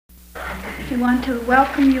We want to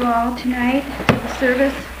welcome you all tonight to the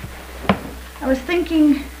service. I was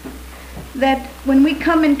thinking that when we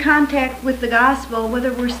come in contact with the gospel,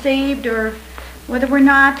 whether we're saved or whether we're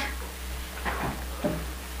not,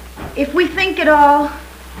 if we think at all,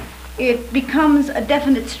 it becomes a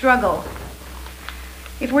definite struggle.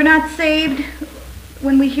 If we're not saved,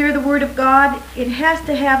 when we hear the Word of God, it has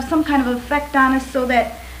to have some kind of effect on us so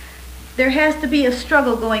that there has to be a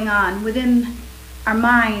struggle going on within our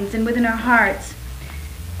minds and within our hearts.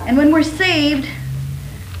 And when we're saved,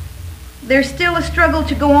 there's still a struggle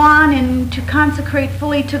to go on and to consecrate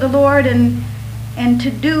fully to the Lord and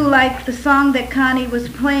to do like the song that Connie was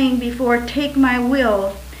playing before, take my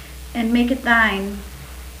will and make it thine.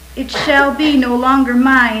 It shall be no longer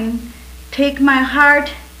mine. Take my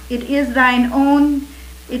heart, it is thine own.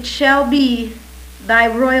 It shall be thy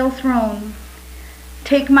royal throne.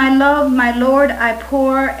 Take my love, my Lord, I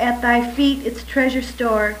pour at thy feet its treasure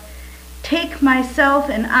store. Take myself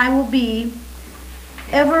and I will be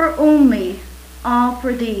ever only all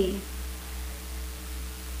for thee.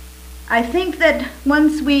 I think that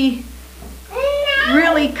once we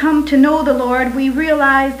really come to know the Lord, we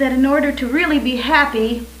realize that in order to really be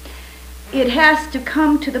happy, it has to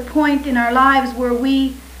come to the point in our lives where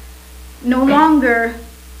we no longer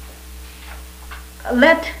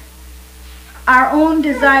let our own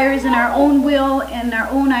desires and our own will and our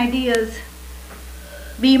own ideas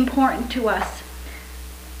be important to us.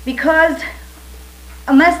 Because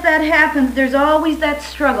unless that happens, there's always that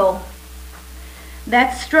struggle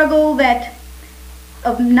that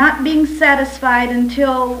of not being satisfied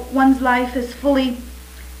until one's life is fully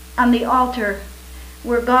on the altar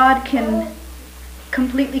where God can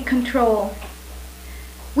completely control.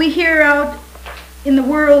 We hear out in the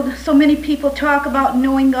world so many people talk about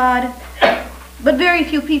knowing God, but very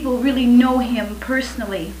few people really know Him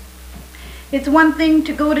personally. It's one thing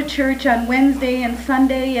to go to church on Wednesday and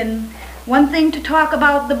Sunday, and one thing to talk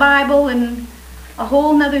about the Bible, and a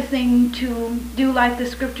whole nother thing to do like the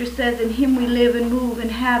scripture says, in Him we live and move and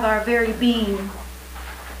have our very being.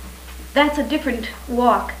 That's a different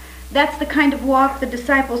walk. That's the kind of walk the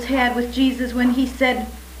disciples had with Jesus when He said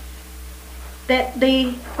that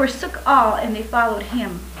they forsook all and they followed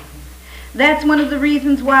Him. That's one of the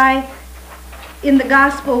reasons why in the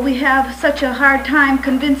gospel we have such a hard time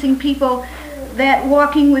convincing people that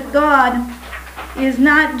walking with God is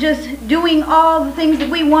not just doing all the things that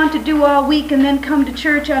we want to do all week and then come to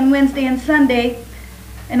church on Wednesday and Sunday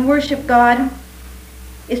and worship God.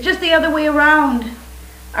 It's just the other way around.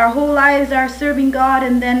 Our whole lives are serving God,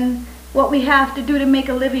 and then what we have to do to make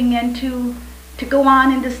a living and to go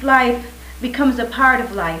on in this life becomes a part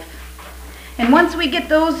of life. And once we get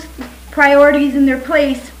those priorities in their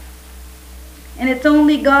place, and it's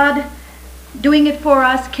only God doing it for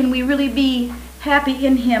us, can we really be happy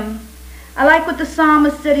in Him. I like what the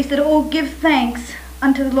psalmist said. He said, "Oh, give thanks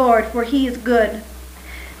unto the Lord, for He is good.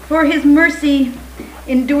 For His mercy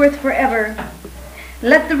endureth forever.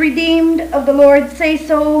 Let the redeemed of the Lord say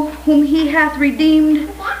so, whom He hath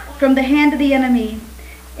redeemed from the hand of the enemy,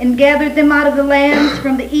 and gathered them out of the lands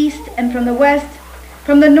from the east and from the west,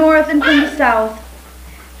 from the north and from the south.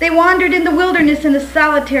 They wandered in the wilderness in a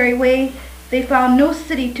solitary way. They found no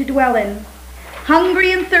city to dwell in.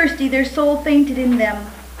 Hungry and thirsty, their soul fainted in them.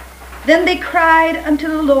 Then they cried unto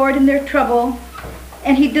the Lord in their trouble,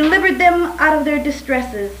 and He delivered them out of their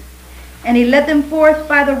distresses. And He led them forth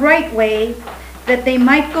by the right way, that they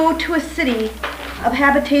might go to a city of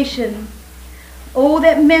habitation. Oh,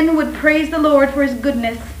 that men would praise the Lord for His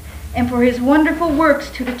goodness, and for His wonderful works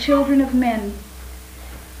to the children of men.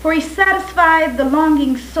 For He satisfieth the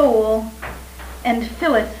longing soul, and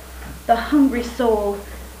filleth the hungry soul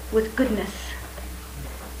with goodness."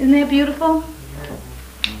 Isn't that beautiful?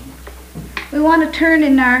 We want to turn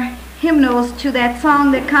in our hymnals to that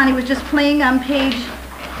song that Connie was just playing on page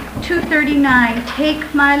 239,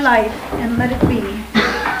 "Take My Life and Let It Be."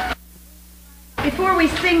 Before we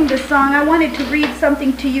sing this song, I wanted to read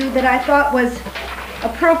something to you that I thought was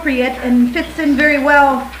appropriate and fits in very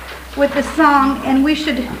well with the song, and we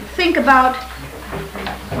should think about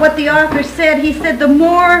what the author said. He said, "The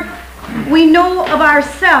more we know of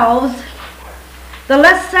ourselves, the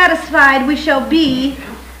less satisfied we shall be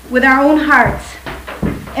with our own hearts.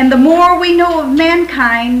 And the more we know of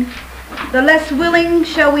mankind, the less willing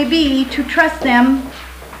shall we be to trust them,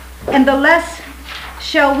 and the less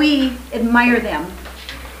shall we admire them."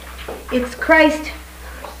 It's Christ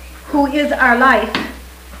who is our life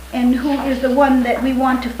and who is the one that we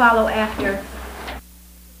want to follow after.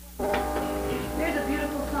 There's a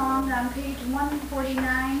beautiful song on page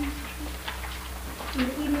 149 in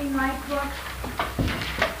the Evening Light book.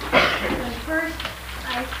 And first,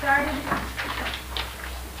 I started,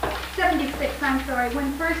 76, I'm sorry.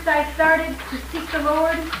 When first I started to seek the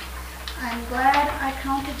Lord, I'm glad I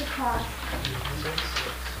counted the cost.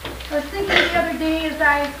 I was thinking the other day as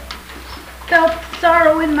I felt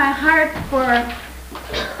sorrow in my heart for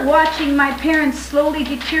watching my parents slowly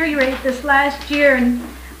deteriorate this last year, and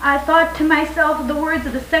I thought to myself of the words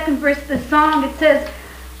of the second verse of the song. It says,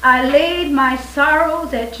 I laid my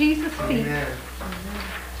sorrows at Jesus' feet. Amen.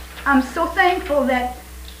 I'm so thankful that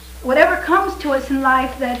whatever comes to us in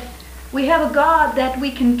life, that we have a God that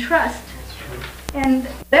we can trust. And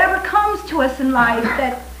whatever comes to us in life,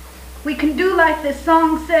 that we can do like this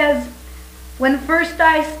song says, when first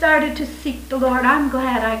I started to seek the Lord, I'm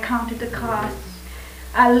glad I counted the cost.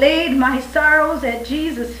 I laid my sorrows at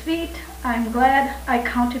Jesus' feet. I'm glad I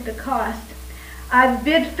counted the cost. I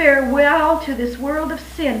bid farewell to this world of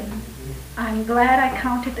sin. I'm glad I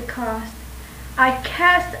counted the cost. I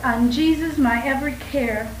cast on Jesus my every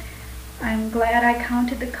care. I'm glad I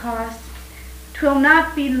counted the cost. 'Twill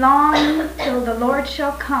not be long till the Lord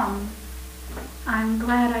shall come. I'm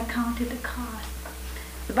glad I counted the cost.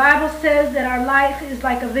 The Bible says that our life is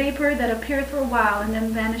like a vapor that appeareth for a while and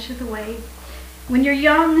then vanisheth away. When you're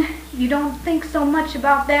young, you don't think so much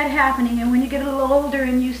about that happening, and when you get a little older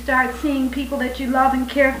and you start seeing people that you love and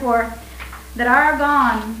care for that are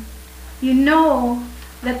gone, you know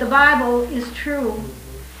that the Bible is true,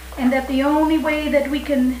 and that the only way that we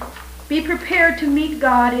can be prepared to meet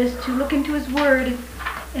God is to look into His Word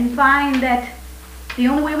and find that the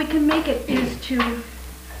only way we can make it is to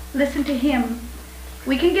listen to Him.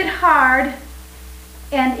 We can get hard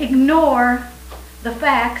and ignore the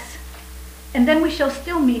facts, and then we shall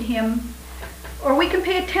still meet Him. Or we can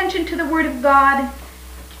pay attention to the Word of God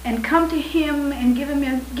and come to Him and give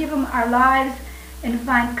Him our lives and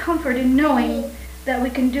find comfort in knowing that we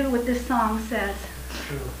can do what this song says.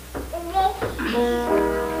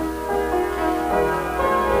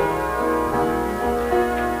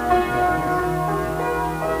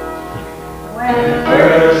 When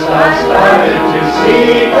first I started to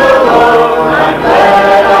seek the Lord, I'm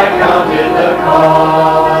glad I counted the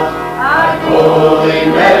cost. I fully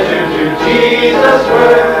measured to Jesus'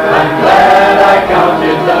 word, I'm glad I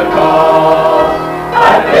counted the cost.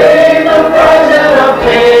 I paid the price and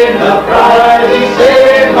obtained the prize. He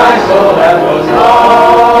saved my soul that was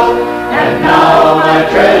lost. And now my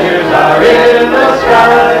treasures are in the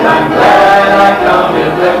sky. I'm glad I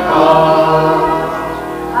counted the cost.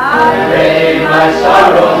 I laid my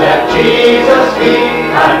sorrows at Jesus'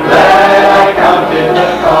 feet. I'm glad I counted the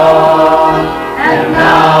cost. And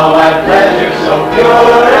now my pleasure so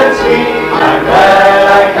pure and sweet. I'm glad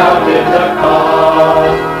I counted the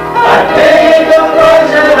cost. I paid the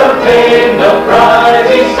price and obtained the prize.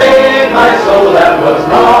 He saved my soul that was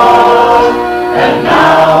lost. And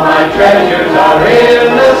now my treasures are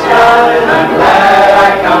in the skies. I'm glad I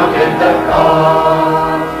counted the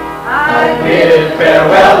cost. I bid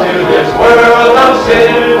farewell to this world of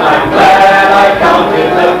sin. I'm glad I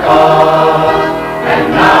counted the cost. And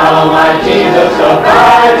now my Jesus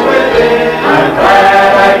abides within. I'm glad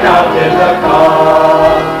I counted the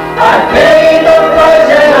cost. I paid the price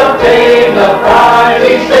and obtained the prize.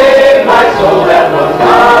 He saved my soul that was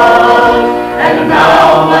lost. And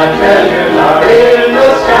now my treasures are in the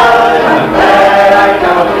sky. I'm glad I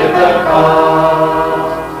counted the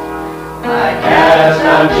cost. I cast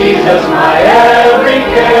on Jesus my every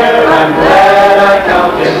care. I'm glad I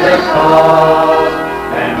counted the cost.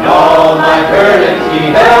 And all my burdens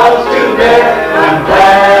He helps to bear. I'm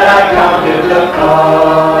glad I counted the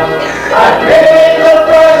cost. I paid the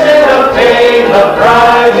price and obtained the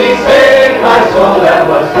prize. He saved my soul that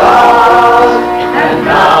was lost. And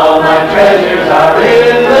now my treasures are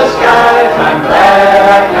in the skies. I'm glad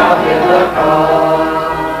I counted the cost.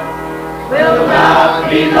 Will not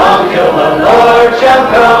be long till the Lord shall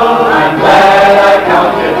come. I'm glad I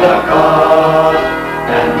counted the cost.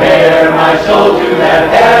 And bear my soul to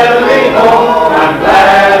that heavenly home. I'm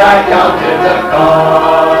glad I counted the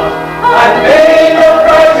cost. I paid the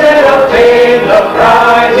price and obtained the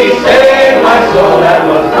prize. He saved my soul that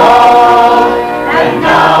was lost. And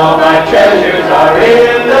now my treasures are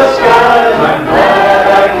in the skies. I'm glad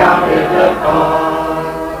I counted the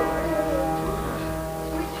cost.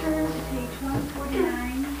 We turn to page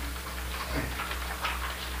 149.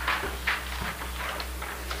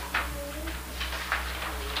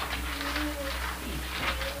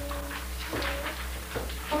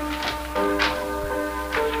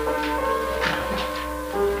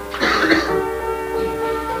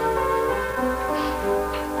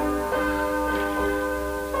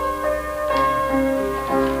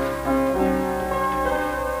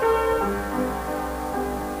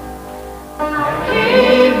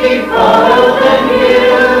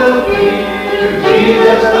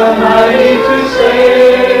 Almighty to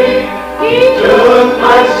save. He took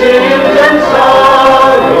my sins and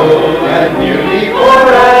sorrow, and beauty for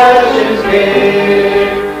ashes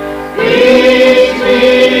gave. Peace,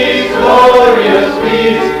 peace, glorious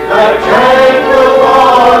peace, like tranquil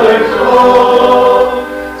waters flow,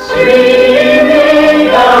 streaming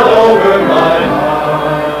down over my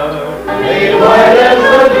heart, made white as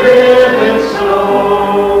the driven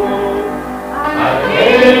snow. I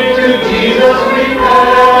came to Jesus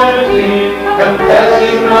repenting,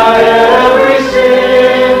 confessing my every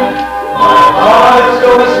sin. My heart's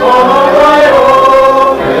so small, wide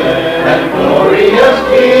open, and glorious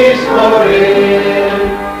peace flowed in.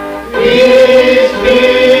 Peace,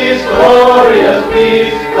 peace, glorious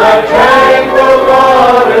peace, like tranquil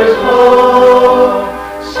waters flow,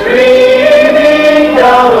 streaming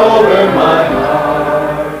down over my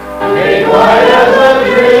heart, made white as the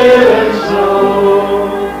driven snow.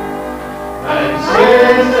 And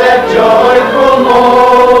since that joyful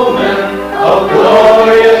moment of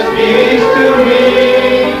glorious peace to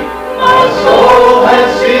me, my soul has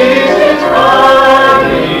ceased its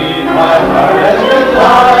crying, my heart has been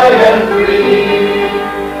light and free.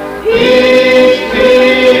 Peace,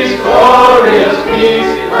 peace, glorious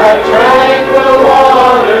peace, like tranquil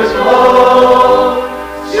waters flow,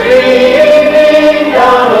 streaming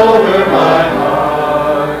down over my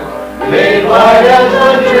heart, made white as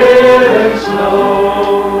the driven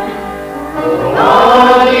snow.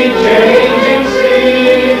 On each changing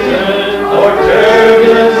season, or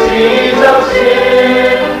turbulent seas of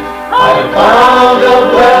sin, I found a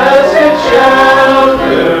blessed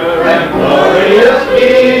shelter and glorious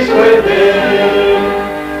peace within.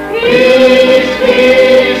 Peace,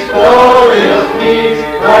 peace, glorious peace,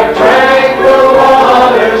 like tranquil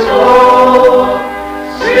waters flow,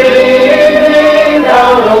 streaming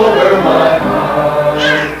down over my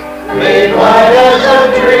heart, made white as a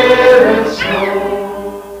driven snow.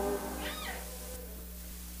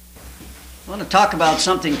 I want to talk about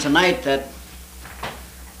something tonight that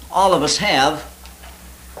all of us have,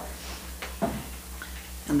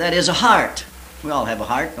 and that is a heart. We all have a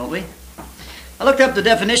heart, don't we? I looked up the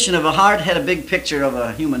definition of a heart, had a big picture of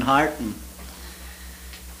a human heart, and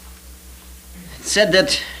it said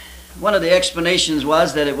that one of the explanations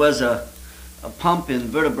was that it was a pump in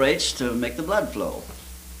vertebrates to make the blood flow.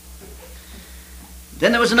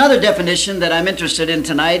 Then there was another definition that I'm interested in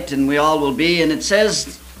tonight, and we all will be, and it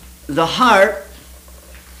says the heart,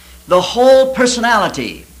 the whole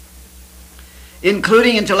personality,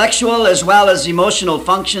 including intellectual as well as emotional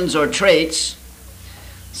functions or traits,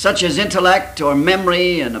 such as intellect or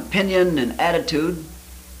memory and opinion and attitude.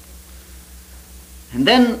 And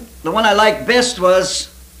then the one I liked best was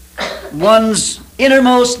one's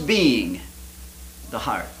innermost being, the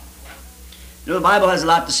heart. You know, the Bible has a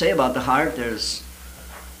lot to say about the heart. There's,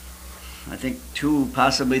 I think, 200,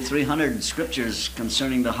 possibly 300 scriptures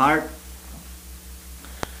concerning the heart.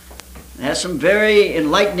 It has some very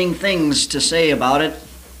enlightening things to say about it.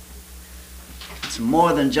 It's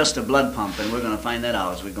more than just a blood pump, and we're going to find that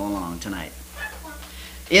out as we go along tonight.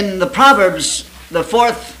 In the Proverbs, the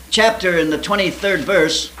 4th chapter in the 23rd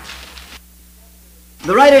verse,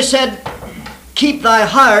 the writer said, "Keep thy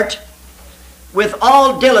heart with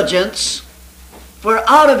all diligence, for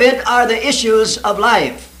out of it are the issues of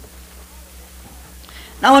life."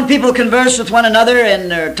 Now when people converse with one another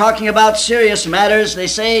and they're talking about serious matters, they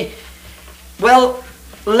say, well,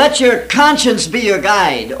 let your conscience be your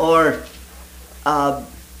guide, or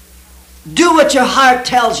do what your heart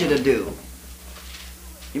tells you to do.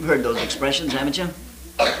 You've heard those expressions, haven't you?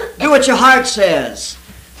 Do what your heart says.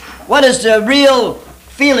 What is the real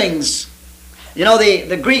feelings? You know,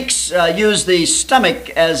 the Greeks use the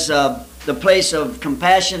stomach as the place of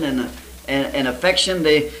compassion and affection.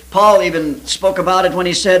 Paul even spoke about it when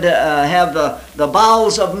he said, have the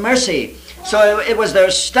bowels of mercy. So it was their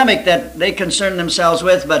stomach that they concerned themselves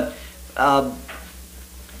with, but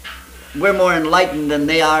we're more enlightened than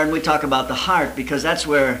they are, and we talk about the heart because that's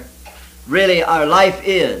where really our life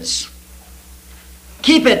is.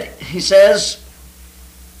 Keep it, he says,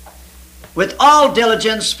 with all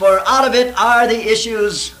diligence, for out of it are the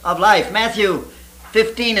issues of life. Matthew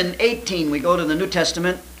 15 and 18, we go to the New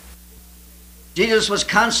Testament. Jesus was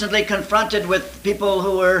constantly confronted with people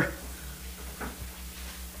who were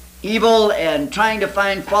evil and trying to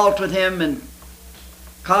find fault with him and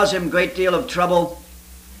cause him a great deal of trouble.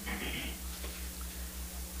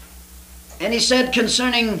 And he said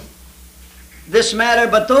concerning this matter,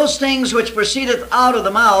 "But those things which proceedeth out of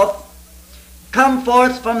the mouth come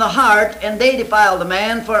forth from the heart, and they defile the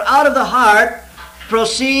man. For out of the heart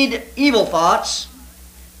proceed evil thoughts,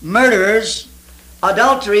 murders,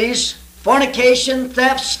 adulteries, fornication,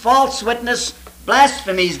 thefts, false witness,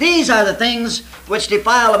 blasphemies. These are the things which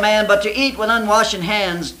defile a man, but to eat with unwashen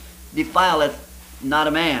hands defileth not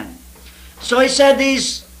a man. So he said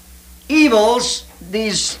these evils,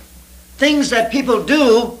 these things that people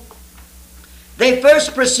do, they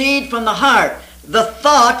first proceed from the heart. The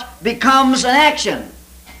thought becomes an action.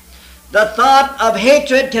 The thought of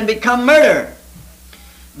hatred can become murder.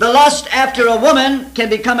 The lust after a woman can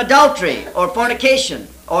become adultery or fornication,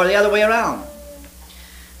 or the other way around.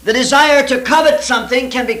 The desire to covet something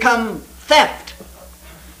can become theft.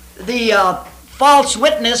 The false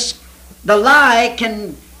witness, the lie,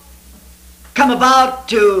 can come about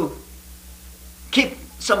to keep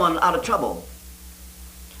someone out of trouble.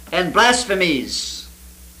 And blasphemies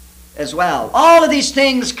as well. All of these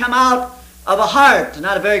things come out of a heart.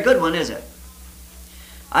 Not a very good one, is it?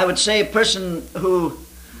 I would say a person who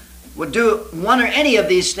would do one or any of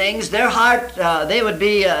these things, their heart,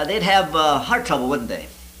 they'd have heart trouble, wouldn't they?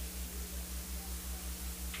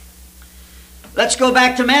 Let's go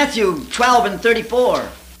back to Matthew 12 and 34.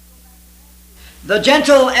 The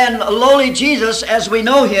gentle and lowly Jesus, as we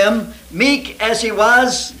know him, meek as he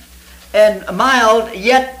was and mild,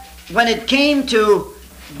 yet when it came to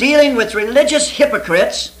dealing with religious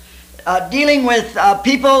hypocrites, dealing with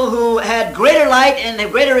people who had greater light and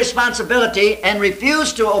greater responsibility and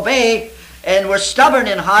refused to obey and were stubborn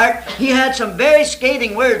in heart, he had some very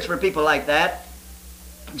scathing words for people like that.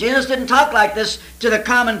 Jesus didn't talk like this to the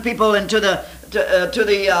common people and to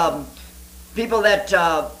the people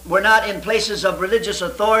that were not in places of religious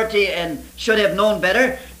authority and should have known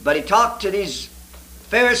better, but he talked to these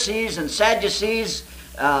Pharisees and Sadducees.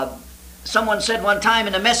 Someone said one time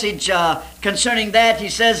in a message concerning that, he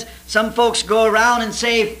says, some folks go around and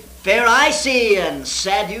say, fair I see and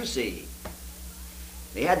sad you see.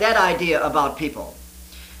 They had that idea about people.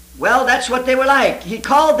 Well, that's what they were like. He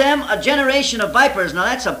called them a generation of vipers. Now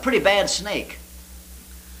that's a pretty bad snake.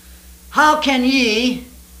 How can ye,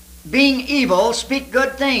 being evil, speak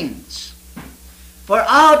good things? For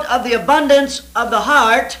out of the abundance of the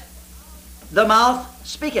heart, the mouth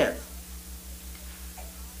speaketh.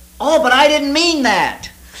 Oh, but I didn't mean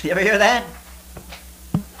that. You ever hear that?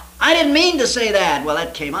 I didn't mean to say that. Well,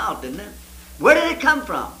 that came out, didn't it? Where did it come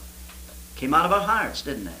from? It came out of our hearts,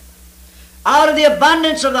 didn't it? Out of the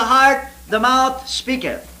abundance of the heart, the mouth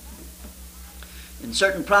speaketh. In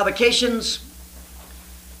certain provocations,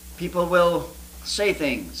 people will say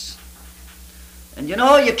things. And you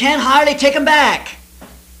know, you can't hardly take them back.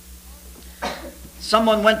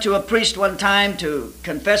 Someone went to a priest one time to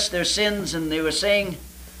confess their sins, and they were saying,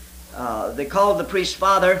 they called the priest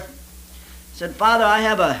Father, said, Father, I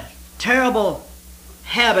have a terrible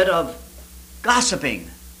habit of gossiping.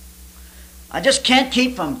 I just can't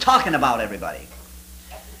keep from talking about everybody.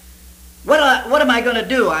 What am I going to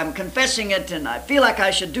do? I'm confessing it, and I feel like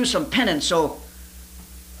I should do some penance, so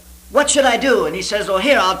what should I do? And he says, oh,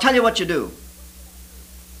 here, I'll tell you what you do.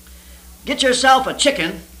 Get yourself a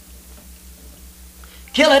chicken,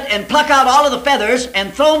 kill it, and pluck out all of the feathers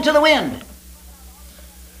and throw them to the wind.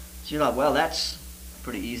 So you thought, well, that's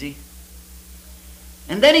pretty easy.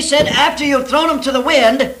 And then he said, after you've thrown them to the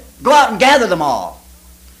wind, go out and gather them all.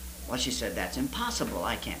 Well, she said, that's impossible.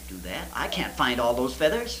 I can't do that. I can't find all those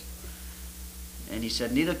feathers. And he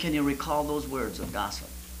said, neither can you recall those words of gossip.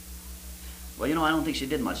 Well, you know, I don't think she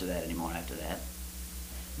did much of that anymore after that.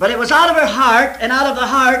 But it was out of her heart, and out of the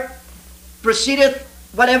heart proceedeth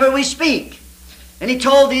whatever we speak. And he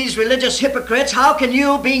told these religious hypocrites, how can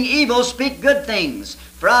you, being evil, speak good things?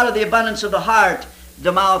 For out of the abundance of the heart,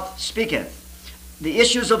 the mouth speaketh. The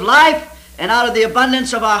issues of life, and out of the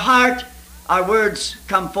abundance of our heart, our words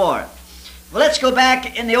come forth. Well, let's go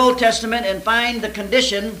back in the Old Testament and find the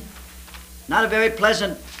condition, not a very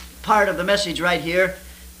pleasant part of the message right here,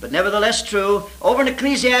 but nevertheless true. Over in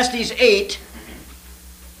Ecclesiastes 8,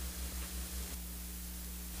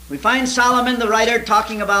 we find Solomon the writer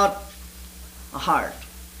talking about a heart.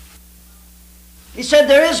 He said,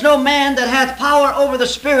 there is no man that hath power over the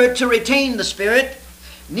Spirit to retain the Spirit,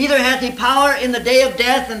 neither hath he power in the day of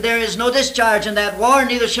death, and there is no discharge in that war,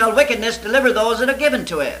 neither shall wickedness deliver those that are given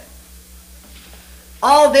to it.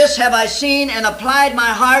 All this have I seen and applied my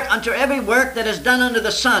heart unto every work that is done under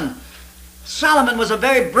the sun. Solomon was a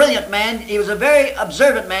very brilliant man. He was a very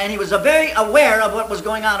observant man. He was very aware of what was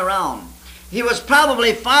going on around. He was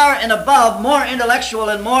probably far and above, more intellectual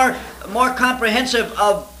and more comprehensive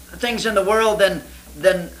of things in the world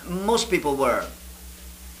than most people were.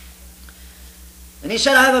 And he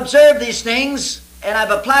said, I have observed these things, and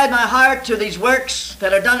I've applied my heart to these works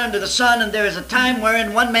that are done under the sun, and there is a time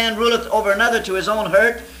wherein one man ruleth over another to his own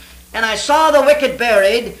hurt, And I saw the wicked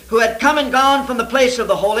buried, who had come and gone from the place of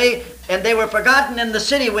the holy, and they were forgotten in the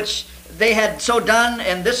city which they had so done,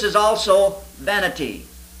 and this is also vanity.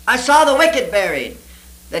 I saw the wicked buried,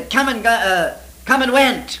 that come and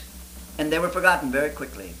went, and they were forgotten very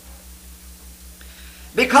quickly.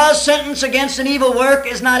 Because sentence against an evil work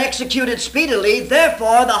is not executed speedily,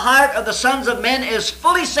 therefore the heart of the sons of men is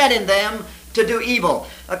fully set in them to do evil.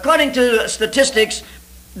 According to statistics,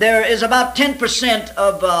 there is about 10%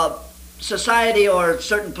 of society, or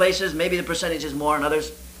certain places, maybe the percentage is more in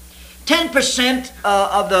others, 10%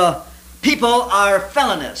 of the people are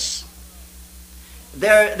felonious.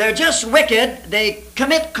 They're just wicked. They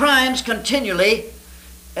commit crimes continually,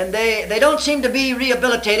 and they don't seem to be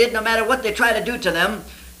rehabilitated no matter what they try to do to them.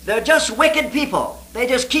 They're just wicked people. They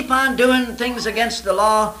just keep on doing things against the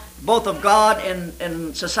law, both of God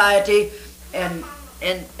and society. And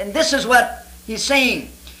this is what he's saying.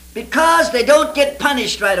 Because they don't get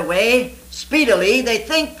punished right away, speedily, they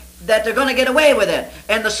think that they're going to get away with it.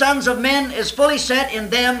 And the sons of men is fully set in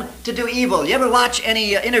them to do evil. You ever watch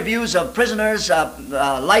any interviews of prisoners,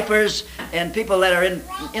 lifers, and people that are in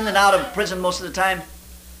and out of prison most of the time?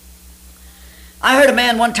 I heard a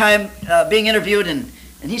man one time being interviewed, and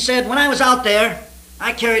he said, when I was out there,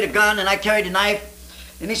 I carried a gun and I carried a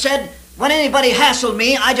knife. And he said, when anybody hassled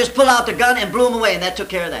me, I just pulled out the gun and blew him away, and that took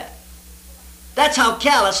care of that. That's how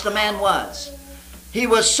callous the man was. He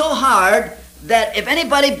was so hard that if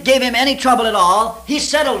anybody gave him any trouble at all, he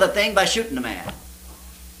settled the thing by shooting the man.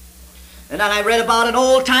 And then I read about an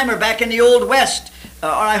old timer back in the Old West, or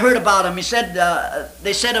I heard about him. He said,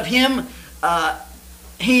 they said of him,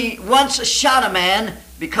 he once shot a man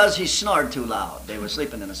because he snored too loud. They were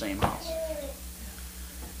sleeping in the same house.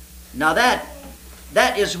 Now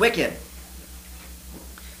that is wicked.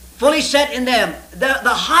 Fully set in them.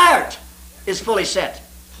 The heart is fully set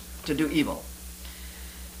to do evil.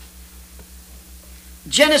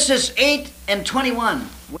 Genesis 8:21.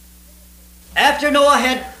 After Noah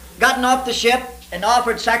had gotten off the ship and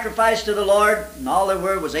offered sacrifice to the Lord, and all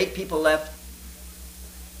there was 8 people left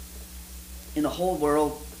in the whole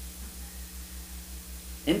world.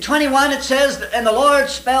 In 21 it says, and the Lord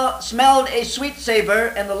smelled a sweet savor,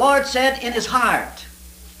 and the Lord said in his heart.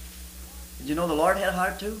 Did you know the Lord had a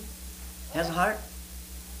heart too? Has a heart?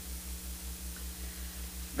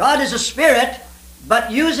 God is a spirit, but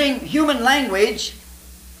using human language,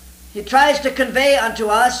 he tries to convey unto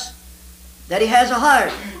us that he has a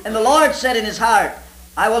heart. And the Lord said in his heart,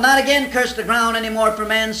 I will not again curse the ground any more for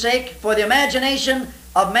man's sake, for the imagination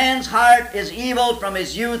of man's heart is evil from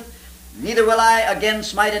his youth, neither will I again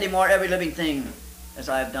smite any more every living thing as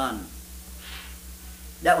I have done.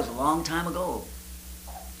 That was a long time ago.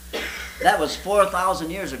 That was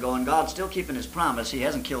 4,000 years ago, and God's still keeping his promise. He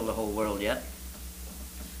hasn't killed the whole world yet,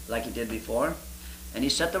 like he did before. And he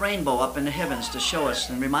set the rainbow up in the heavens to show us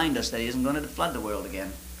and remind us that he isn't going to flood the world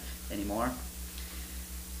again anymore.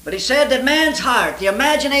 But he said that man's heart, the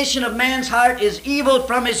imagination of man's heart, is evil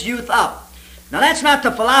from his youth up. Now that's not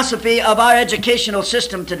the philosophy of our educational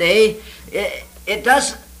system today. It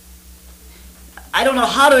does, I don't know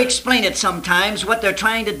how to explain it sometimes, what they're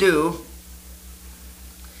trying to do.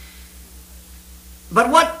 But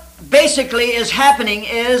what basically is happening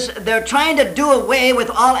is they're trying to do away with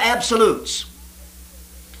all absolutes.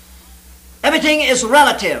 Everything is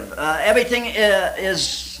relative. Everything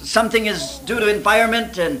something is due to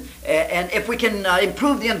environment, and if we can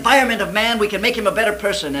improve the environment of man, we can make him a better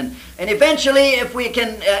person, and eventually, if we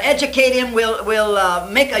can educate him, we'll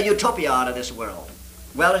make a utopia out of this world.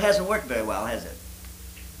 Well, it hasn't worked very well, has it?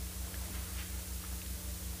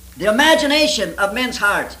 The imagination of men's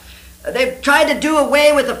hearts. They've tried to do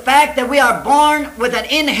away with the fact that we are born with an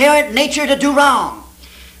inherent nature to do wrong.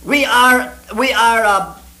 We are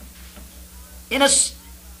in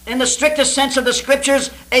the strictest sense of the Scriptures,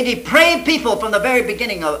 a depraved people from the very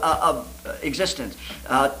beginning of existence.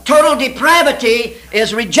 Total depravity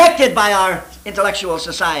is rejected by our intellectual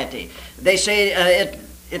society. They say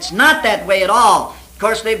it's not that way at all. Of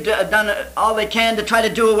course, they've done all they can to try to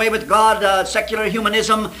do away with God. Secular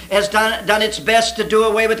humanism has done its best to do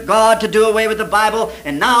away with God, to do away with the Bible.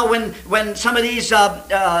 And now when some of these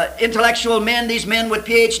intellectual men, these men with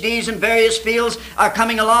PhDs in various fields, are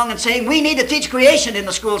coming along and saying, we need to teach creation in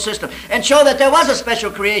the school system and show that there was a special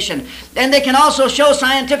creation. And they can also show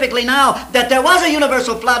scientifically now that there was a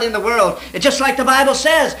universal flood in the world, just like the Bible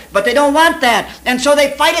says. But they don't want that. And so they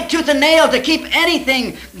fight it tooth and nail to keep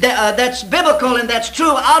anything that's biblical and that's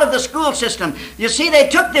true out of the school system. You see, they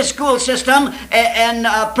took this school system and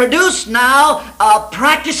produced now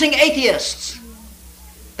practicing atheists.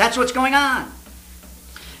 That's what's going on.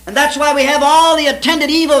 And that's why we have all the attendant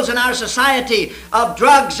evils in our society of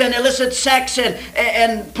drugs and illicit sex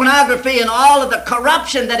and pornography and all of the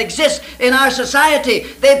corruption that exists in our society.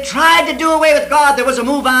 They've tried to do away with God. There was a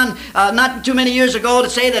move on not too many years ago to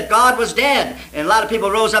say that God was dead. And a lot of people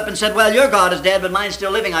rose up and said, well, your God is dead, but mine's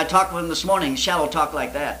still living. I talked with him this morning, shallow talk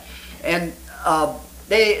like that. And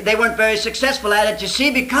they weren't very successful at it, you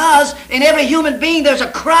see, because in every human being there's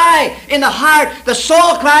a cry in the heart. The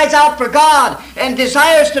soul cries out for God and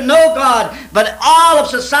desires to know God. But all of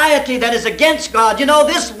society that is against God, you know,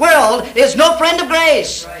 this world is no friend of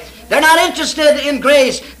grace. They're not interested in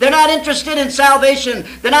grace. They're not interested in salvation.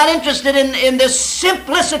 They're not interested in this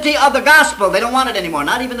simplicity of the gospel. They don't want it anymore.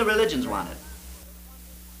 Not even the religions want it.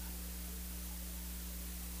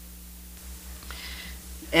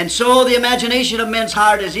 And so the imagination of men's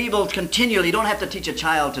heart is evil continually. You don't have to teach a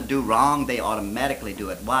child to do wrong. They automatically do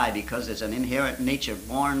it. Why? Because there's an inherent nature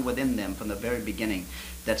born within them from the very beginning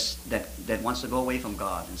that wants to go away from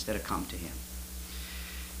God instead of come to him.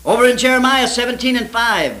 Over in Jeremiah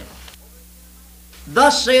 17:5,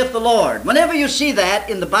 thus saith the Lord. Whenever you see that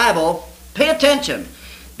in the Bible, pay attention.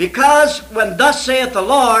 Because when thus saith the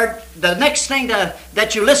Lord, the next thing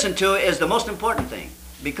that you listen to is the most important thing.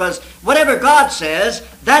 Because whatever God says,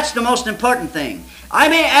 that's the most important thing. I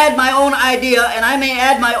may add my own idea and I may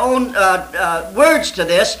add my own words to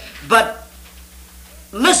this, but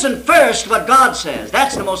listen first what God says.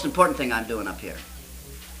 That's the most important thing I'm doing up here.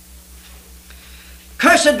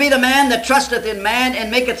 Cursed be the man that trusteth in man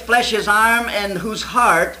and maketh flesh his arm, and whose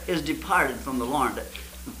heart is departed from the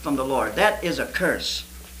Lord. That is a curse.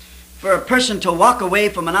 For a person to walk away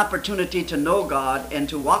from an opportunity to know God and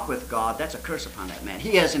to walk with God, that's a curse upon that man.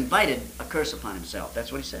 He has invited a curse upon himself.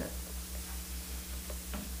 That's what he said.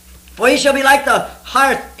 For he shall be like the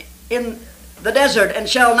hearth in the desert, and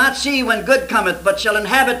shall not see when good cometh, but shall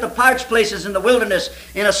inhabit the parched places in the wilderness,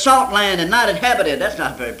 in a salt land and not inhabited. That's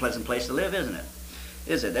not a very pleasant place to live, isn't it?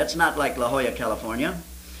 Is it? That's not like La Jolla, California.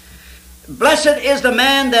 Blessed is the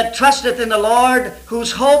man that trusteth in the Lord,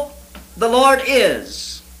 whose hope the Lord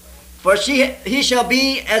is. For he shall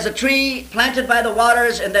be as a tree planted by the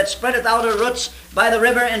waters, and that spreadeth out her roots by the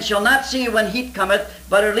river, and shall not see when heat cometh,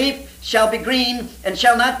 but her leaf shall be green, and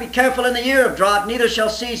shall not be careful in the year of drought, neither shall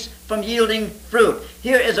cease from yielding fruit.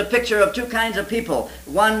 Here is a picture of two kinds of people.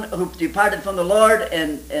 One who departed from the Lord,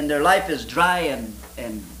 and their life is dry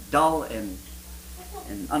and dull and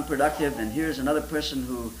unproductive. And here's another person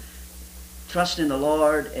who trusts in the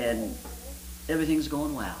Lord, and everything's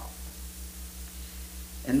going well.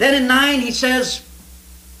 And then in 9 he says,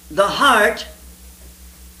 the heart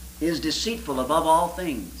is deceitful above all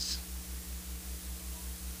things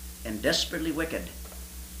and desperately wicked.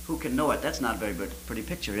 Who can know it? That's not a very pretty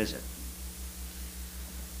picture, is it?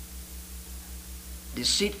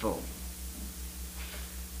 Deceitful.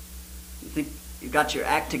 You think you got your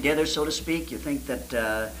act together, so to speak? You think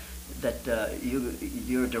that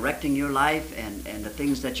you're directing your life, and the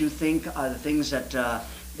things that you think are the things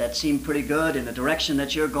that seem pretty good in the direction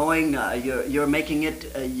that you're going. You're making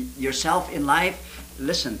it yourself in life.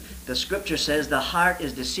 Listen, the scripture says the heart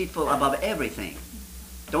is deceitful above everything.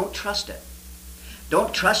 Don't trust it.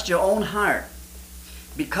 Don't trust your own heart,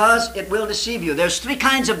 because it will deceive you. There's 3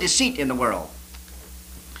 kinds of deceit in the world.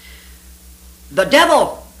 The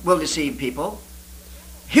devil will deceive people.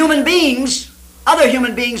 Human beings, other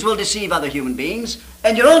human beings will deceive other human beings,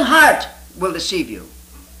 and your own heart will deceive you.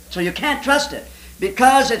 So you can't trust it,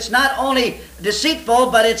 because it's not only deceitful,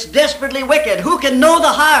 but it's desperately wicked. Who can know the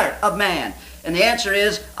heart of man? And the answer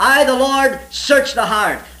is, I, the Lord, search the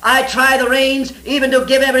heart. I try the reins, even to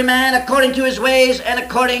give every man according to his ways and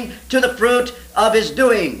according to the fruit of his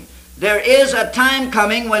doing. There is a time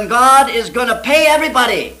coming when God is going to pay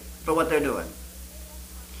everybody for what they're doing.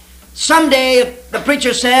 Someday, the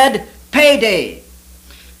preacher said, payday.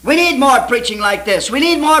 We need more preaching like this. We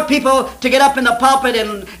need more people to get up in the pulpit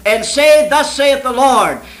and say, thus saith the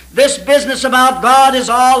Lord. This business about God is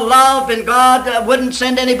all love, and God wouldn't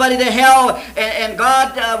send anybody to hell, and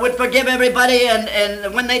God would forgive everybody,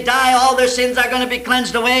 and when they die, all their sins are going to be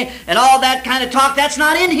cleansed away, and all that kind of talk, that's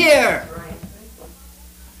not in here.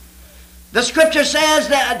 The scripture says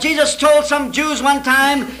that Jesus told some Jews one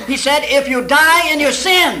time, he said, if you die in your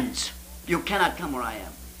sins, you cannot come where I am.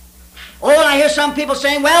 Oh, and I hear some people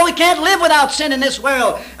saying, well, we can't live without sin in this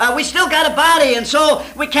world. We still got a body, and so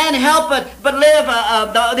we can't help but live.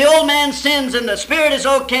 The old man sins, and the spirit is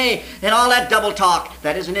okay, and all that double talk.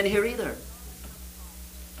 That isn't in here either.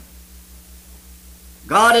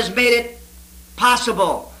 God has made it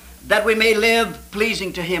possible that we may live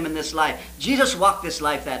pleasing to him in this life. Jesus walked this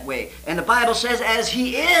life that way. And the Bible says, as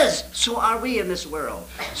he is, so are we in this world.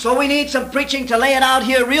 So we need some preaching to lay it out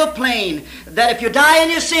here real plain, that if you die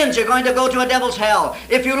in your sins, you're going to go to a devil's hell.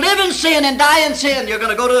 If you live in sin and die in sin, you're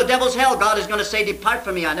going to go to a devil's hell. God is going to say, depart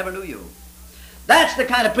from me, I never knew you. That's the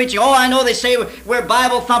kind of preaching. Oh, I know they say we're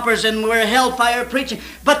Bible thumpers and we're hellfire preaching,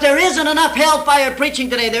 but there isn't enough hellfire preaching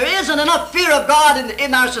today. There isn't enough fear of God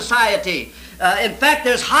in our society. In fact,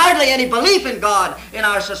 there's hardly any belief in God in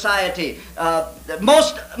our society.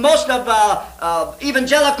 Most of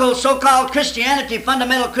evangelical so-called Christianity,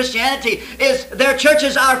 fundamental Christianity, is their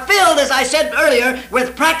churches are filled, as I said earlier,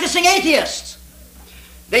 with practicing atheists.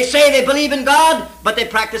 They say they believe in God, but they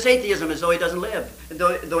practice atheism as though he doesn't live,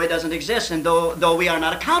 though he doesn't exist, and though we are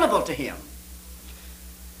not accountable to him.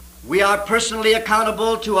 We are personally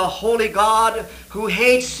accountable to a holy God who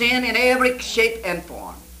hates sin in every shape and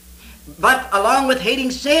form. But along with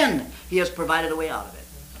hating sin, he has provided a way out of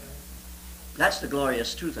it. That's the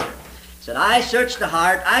glorious truth of it. He said, I search the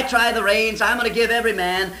heart, I try the reins, I'm going to give every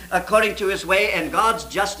man according to his way, and God's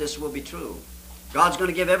justice will be true. God's going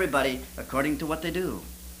to give everybody according to what they do.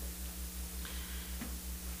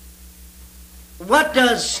 What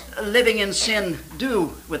does living in sin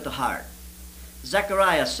do with the heart?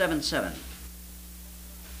 Zechariah 7:7.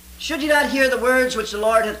 Should ye not hear the words which the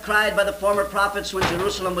Lord hath cried by the former prophets when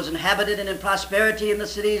Jerusalem was inhabited and in prosperity, and the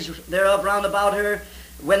cities thereof round about her,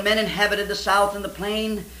 when men inhabited the south and the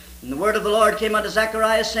plain? And the word of the Lord came unto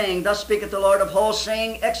Zechariah, saying, Thus speaketh the Lord of hosts,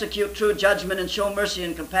 saying, Execute true judgment, and show mercy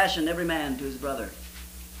and compassion every man to his brother.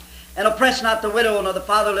 And oppress not the widow, nor the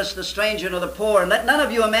fatherless, the stranger, nor the poor, and let none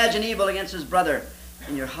of you imagine evil against his brother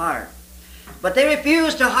in your heart. But they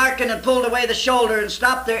refused to hearken, and pulled away the shoulder, and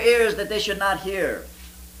stopped their ears, that they should not hear.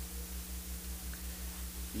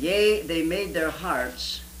 Yea, they made their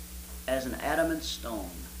hearts as an adamant stone,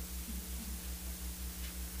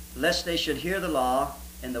 lest they should hear the law,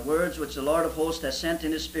 and the words which the Lord of hosts hath sent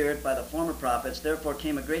in his spirit by the former prophets. Therefore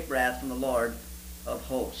came a great wrath from the Lord of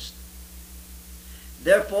hosts.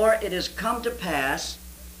 Therefore it is come to pass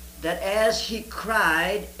that as he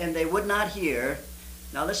cried and they would not hear.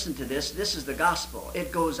 Now listen to this. This is the gospel.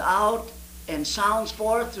 It goes out and sounds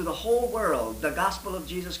forth through the whole world, the gospel of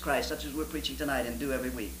Jesus Christ, such as we're preaching tonight and do every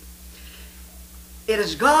week. It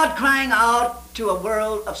is God crying out to a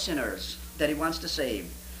world of sinners that he wants to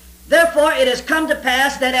save. Therefore it has come to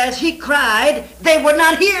pass that as he cried, they would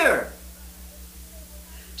not hear.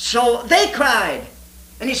 So they cried,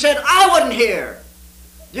 and he said, I wouldn't hear.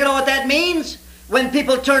 Do you know what that means? When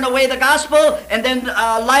people turn away the gospel, and then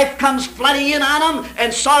life comes flooding in on them,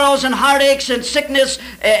 and sorrows and heartaches and sickness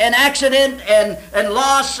and accident and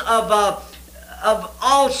loss of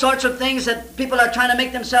all sorts of things that people are trying to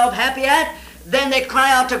make themselves happy at, then they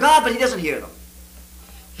cry out to God, but he doesn't hear them.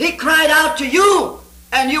 He cried out to you,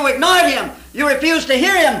 and you ignored him. You refused to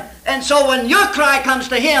hear him, and so when your cry comes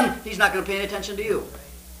to him, he's not going to pay any attention to you.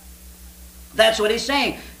 That's what he's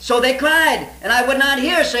saying. So they cried, and I would not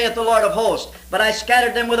hear, saith the Lord of hosts. But I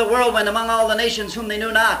scattered them with a whirlwind among all the nations whom they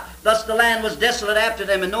knew not. Thus the land was desolate after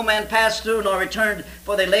them, and no man passed through nor returned,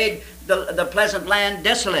 for they laid the pleasant land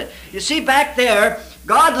desolate. You see, back there,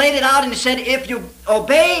 God laid it out and he said, if you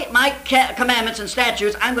obey my commandments and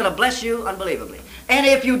statutes, I'm going to bless you unbelievably. And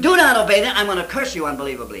if you do not obey them, I'm going to curse you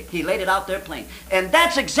unbelievably. He laid it out there plain. And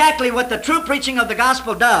that's exactly what the true preaching of the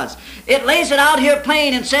gospel does. It lays it out here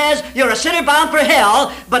plain and says, you're a sinner bound for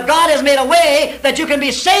hell, but God has made a way that you can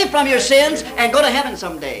be saved from your sins and go to heaven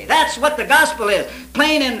someday. That's what the gospel is.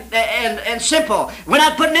 Plain and simple. We're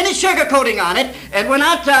not putting any sugarcoating on it, and we're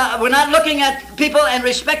not looking at people and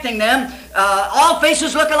respecting them. All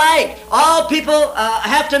faces look alike. All people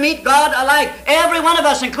have to meet God alike. Every one of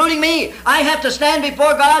us, including me. I have to stand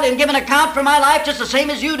before God and give an account for my life just the same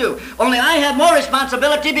as you do. Only I have more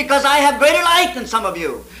responsibility because I have greater life than some of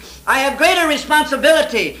you. I have greater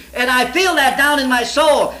responsibility, and I feel that down in my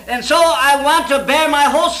soul. And so I want to bear my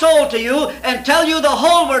whole soul to you and tell you the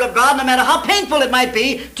whole Word of God, no matter how painful it might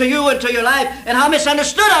be to you and to your life, and how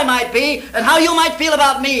misunderstood I might be, and how you might feel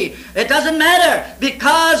about me. It doesn't matter,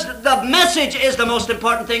 because the message is the most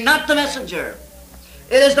important thing, not the messenger.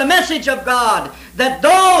 It is the message of God that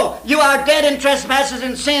though you are dead in trespasses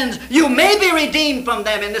and sins, you may be redeemed from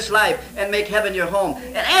them in this life and make heaven your home.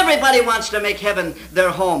 And everybody wants to make heaven their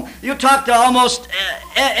home. You talk to almost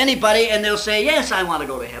anybody and they'll say, yes, I want to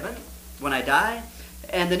go to heaven when I die.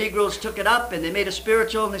 And the Negroes took it up and they made it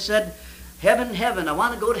spiritual and they said, heaven, heaven, I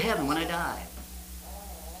want to go to heaven when I die.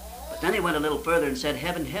 But then they went a little further and said,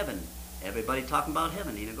 heaven, heaven. Everybody talking about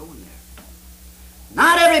heaven, ain't going there.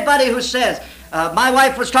 Not everybody who says. My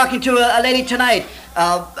wife was talking to a lady tonight,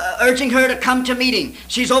 urging her to come to meeting.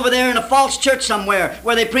 She's over there in a false church somewhere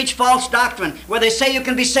where they preach false doctrine, where they say you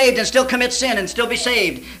can be saved and still commit sin and still be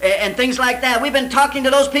saved, and things like that. We've been talking to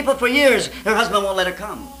those people for years. Her husband won't let her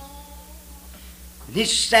come. He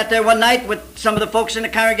sat there one night with some of the folks in the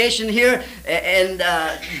congregation here and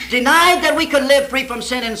denied that we could live free from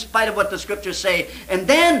sin in spite of what the scriptures say. And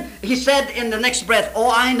then he said in the next breath, "Oh,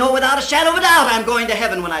 I know without a shadow of a doubt I'm going to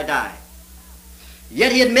heaven when I die."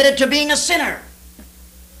 Yet he admitted to being a sinner.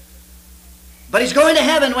 But he's going to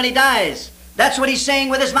heaven when he dies. That's what he's saying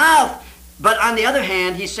with his mouth. But on the other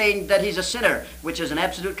hand, he's saying that he's a sinner, which is an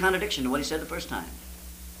absolute contradiction to what he said the first time.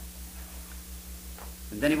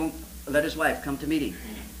 And then he won't let his wife come to meeting.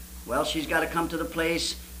 Well, she's got to come to the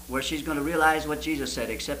place where she's going to realize what Jesus said,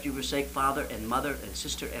 except you forsake father and mother and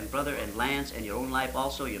sister and brother and lands and your own life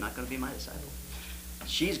also, you're not going to be my disciple.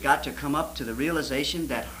 She's got to come up to the realization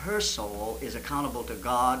that her soul is accountable to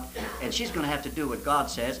God, and she's going to have to do what God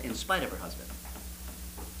says in spite of her husband.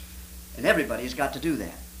 And everybody's got to do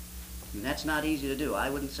that. And that's not easy to do. I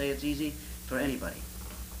wouldn't say it's easy for anybody.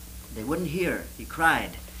 They wouldn't hear. He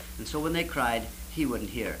cried. And so when they cried, he wouldn't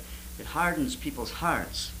hear. It hardens people's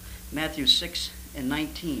hearts. Matthew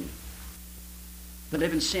 6:19. To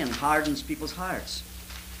live in sin hardens people's hearts.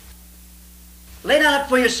 Lay not up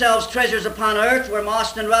for yourselves treasures upon earth, where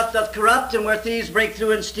moth and rust doth corrupt, and where thieves break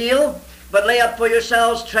through and steal, but lay up for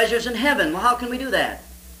yourselves treasures in heaven. Well, how can we do that?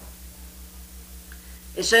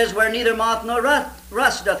 It says, where neither moth nor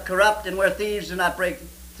rust doth corrupt, and where thieves do not break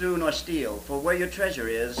through nor steal. For where your treasure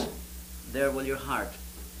is, there will your heart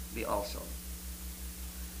be also.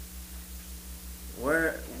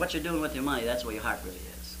 What you're doing with your money, that's where your heart really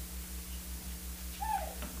is.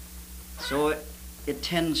 So it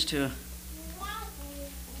tends to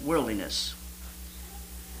worldliness.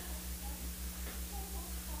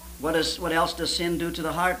 What else does sin do to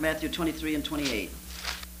the heart? Matthew 23 and 28.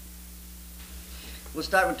 We'll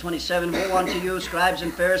start with 27. Woe unto you, scribes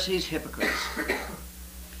and Pharisees, hypocrites!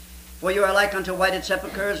 For you are like unto whited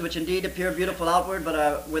sepulchres, which indeed appear beautiful outward, but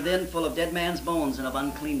are within full of dead man's bones and of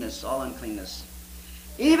uncleanness, all uncleanness.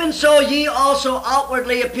 Even so ye also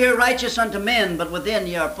outwardly appear righteous unto men, but within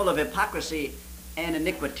ye are full of hypocrisy and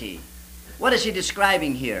iniquity. What is he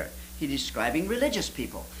describing here? He's describing religious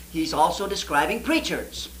people. He's also describing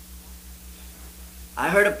preachers. I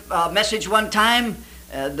heard a message one time.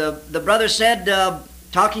 The brother said,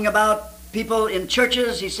 talking about people in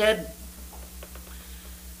churches, he said,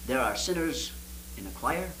 there are sinners in the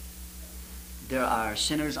choir. There are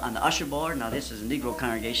sinners on the usher board. Now this is Negro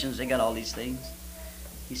congregations. They got all these things.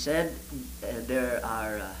 He said, there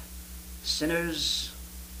are sinners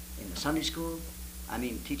in the Sunday school. I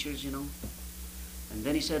mean, teachers, you know. And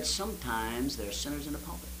then he said, sometimes there are sinners in the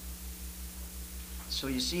pulpit. So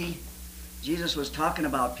you see, Jesus was talking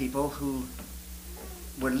about people who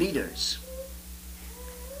were leaders.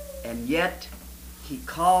 And yet, he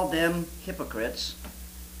called them hypocrites.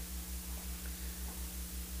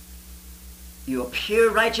 You appear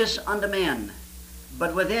righteous unto men,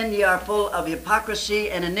 but within ye are full of hypocrisy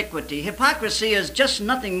and iniquity. Hypocrisy is just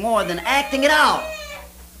nothing more than acting it out.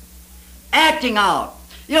 Acting out.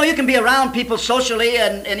 You know, you can be around people socially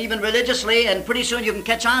and even religiously, and pretty soon you can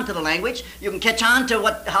catch on to the language. You can catch on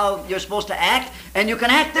to how you're supposed to act, and you can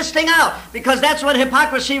act this thing out, because that's what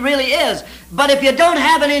hypocrisy really is. But if you don't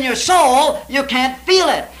have it in your soul, you can't feel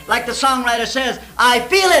it. Like the songwriter says, I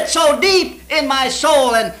feel it so deep in my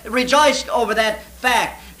soul, and rejoiced over that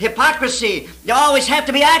fact. Hypocrisy. You always have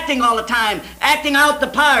to be acting all the time, acting out the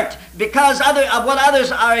part because of what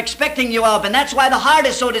others are expecting you of, and that's why the heart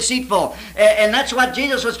is so deceitful. And that's what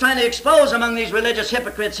Jesus was trying to expose among these religious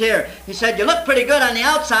hypocrites here. He said, you look pretty good on the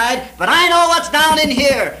outside, but I know what's down in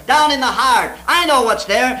here, down in the heart. I know what's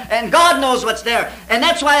there, and God knows what's there. And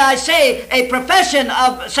that's why I say a profession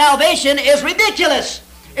of salvation is ridiculous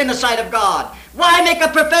in the sight of God. Why make a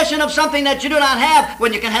profession of something that you do not have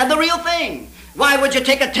when you can have the real thing? Why would you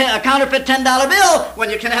take a counterfeit $10 bill when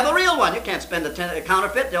you can have a real one? You can't spend a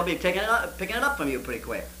counterfeit. They'll be picking it up from you pretty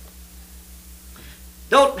quick.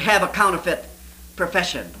 Don't have a counterfeit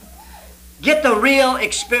profession. Get the real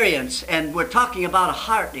experience, and we're talking about a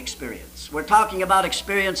heart experience. We're talking about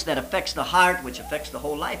experience that affects the heart, which affects the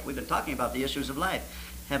whole life. We've been talking about the issues of life,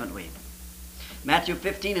 haven't we? Matthew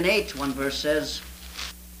 15 and 8, one verse says,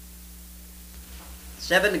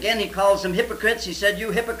 7, again, he calls them hypocrites. He said,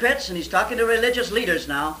 you hypocrites, and he's talking to religious leaders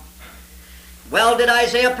now. Well did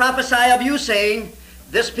Isaiah prophesy of you, saying,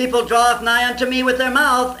 this people draweth nigh unto me with their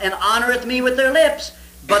mouth, and honoreth me with their lips,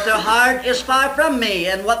 but their heart is far from me.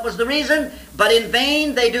 And what was the reason? But in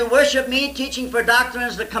vain they do worship me, teaching for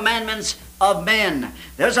doctrines the commandments of men.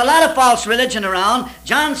 There's a lot of false religion around.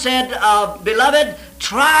 John said, beloved,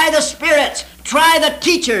 try the spirits, try the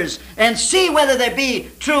teachers, and see whether they be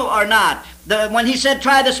true or not. When he said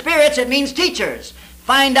try the spirits, it means teachers.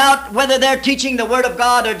 Find out whether they're teaching the Word of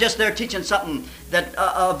God or just they're teaching something, that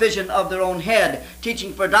a vision of their own head,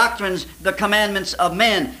 teaching for doctrines the commandments of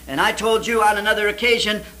men. And I told you on another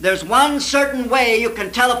occasion, there's one certain way you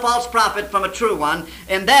can tell a false prophet from a true one,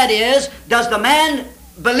 and that is, does the man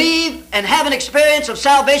believe and have an experience of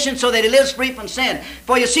salvation so that he lives free from sin?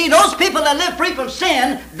 For you see, those people that live free from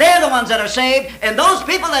sin, they're the ones that are saved, and those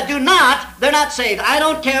people that do not, they're not saved. I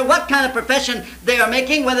don't care what kind of profession they are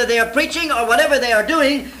making, whether they are preaching or whatever they are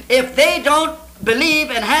doing, if they don't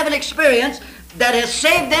believe and have an experience that has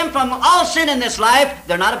saved them from all sin in this life,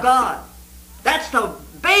 they're not of God. That's the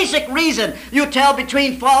basic reason you tell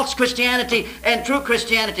between false Christianity and true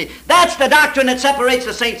Christianity. That's the doctrine that separates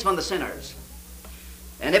the saints from the sinners.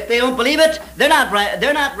 And if they don't believe it, they're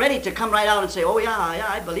not ready to come right out and say, oh yeah,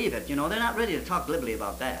 I believe it. You know, they're not ready to talk glibly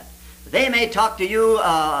about that. They may talk to you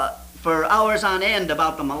for hours on end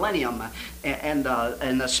about the millennium and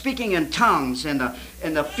the speaking in tongues and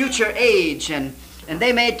the future age, and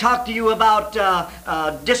they may talk to you about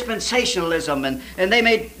dispensationalism, and they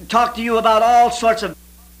may talk to you about all sorts of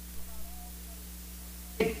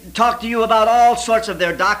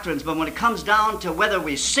their doctrines. But when it comes down to whether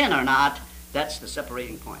we sin or not, that's the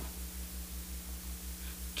separating point.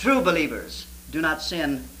 True believers do not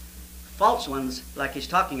sin. False ones, like he's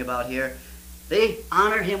talking about here, they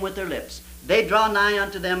honor him with their lips. They draw nigh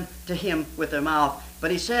unto to him with their mouth.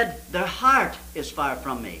 But he said, their heart is far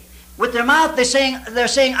from me. With their mouth they're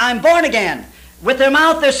saying, I'm born again. With their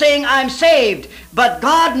mouth they're saying, I'm saved. But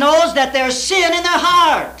God knows that there's sin in their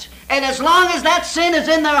heart. And as long as that sin is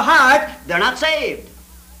in their heart, they're not saved.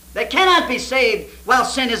 They cannot be saved while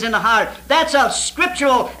sin is in the heart. That's a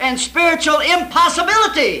scriptural and spiritual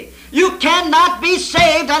impossibility. You cannot be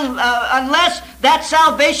saved unless that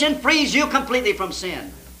salvation frees you completely from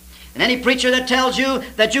sin. And any preacher that tells you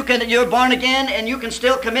that you're born again and you can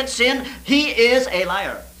still commit sin, he is a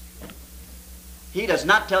liar. He does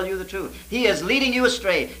not tell you the truth. He is leading you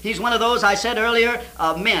astray. He's one of those, I said earlier,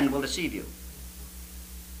 men will deceive you.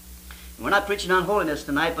 We're not preaching on holiness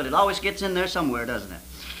tonight, but it always gets in there somewhere, doesn't it?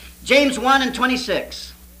 James 1 and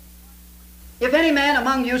 26. If any man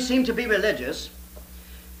among you seem to be religious,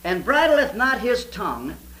 and bridleth not his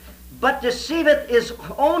tongue, but deceiveth his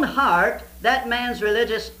own heart, that man's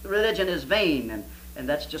religion is vain. And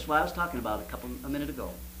that's just what I was talking about a minute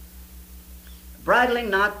ago.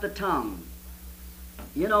 Bridling not the tongue.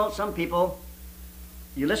 You know, some people,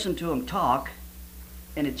 you listen to them talk,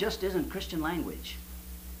 and it just isn't Christian language.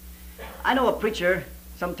 I know a preacher,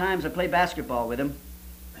 sometimes I play basketball with him,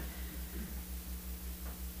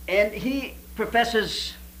 and he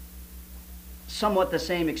professes somewhat the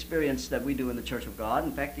same experience that we do in the Church of God.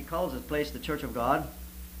 In fact, he calls his place the Church of God.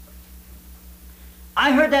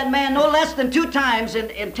 I heard that man no less than 2 times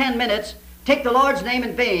in 10 minutes take the Lord's name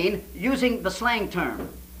in vain using the slang term.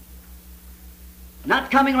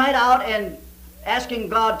 Not coming right out and asking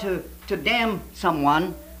God to damn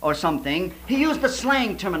someone or something. He used the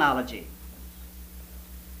slang terminology.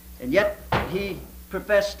 And yet he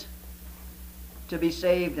professed to be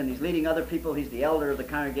saved, and he's leading other people. He's the elder of the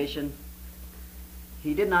congregation.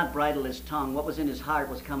 He did not bridle his tongue. What was in his heart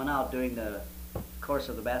was coming out during the course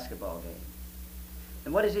of the basketball game.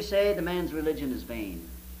 And what does he say? The man's religion is vain.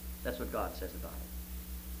 That's what God says about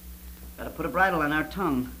it. Got to put a bridle on our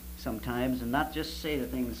tongue sometimes and not just say the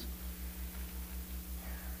things.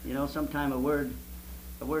 You know, sometime a word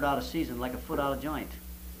out of season, like a foot out of joint.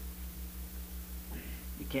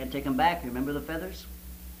 You can't take them back. Remember the feathers?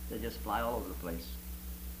 They just fly all over the place.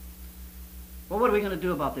 Well, what are we going to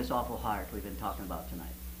do about this awful heart we've been talking about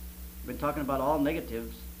tonight? We've been talking about all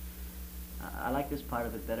negatives. I like this part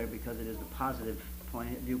of it better because it is the positive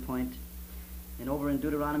viewpoint. And over in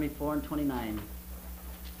Deuteronomy 4 and 29,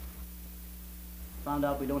 found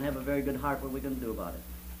out we don't have a very good heart. What are we going to do about it?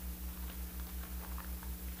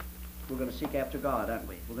 We're going to seek after God, aren't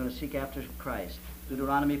we? We're going to seek after Christ.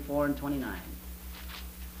 Deuteronomy 4 and 29.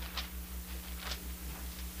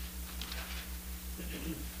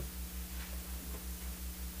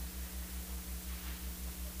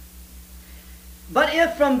 But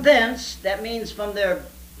if from thence, that means from their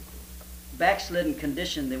backslidden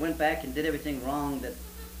condition, they went back and did everything wrong that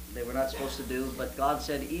they were not supposed to do, but God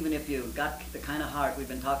said, even if you got the kind of heart we've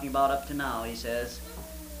been talking about up to now, he says,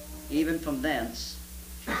 even from thence,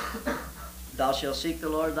 thou shalt seek the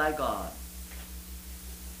Lord thy God.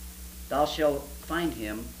 Thou shalt find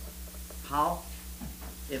him. How?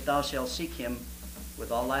 If thou shalt seek him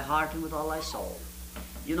with all thy heart and with all thy soul.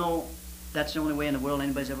 You know, that's the only way in the world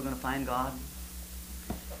anybody's ever going to find God?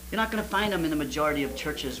 You're not going to find him in the majority of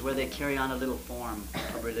churches where they carry on a little form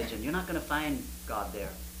of religion. You're not going to find God there.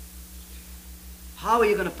 How are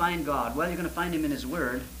you going to find God? Well, you're going to find him in his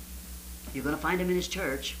word. You're going to find him in his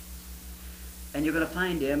church. And you're going to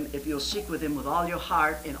find him if you'll seek with him with all your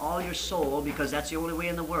heart and all your soul, because that's the only way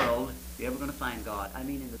in the world you're ever going to find God. I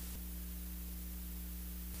mean,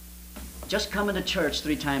 just coming to church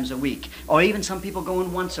 3 times a week, or even some people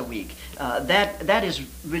going once a week. That is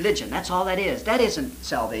religion. That's all that is. That isn't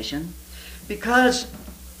salvation. Because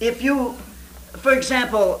if you, for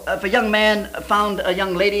example, if a young man found a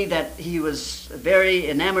young lady that he was very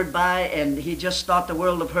enamored by, and he just thought the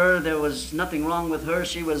world of her, there was nothing wrong with her,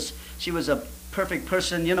 she was a perfect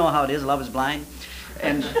person. You know how it is, love is blind.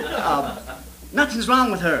 And nothing's wrong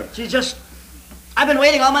with her. She's just, I've been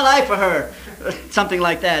waiting all my life for her. Something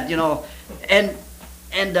like that, you know. And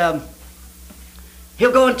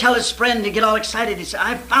he'll go and tell his friend, he'll get all excited. He says,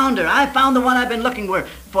 I found her. I found the one I've been looking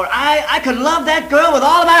for. I could love that girl with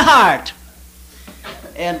all of my heart.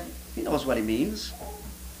 And he knows what he means.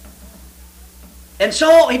 And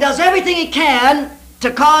so he does everything he can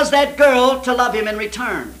to cause that girl to love him in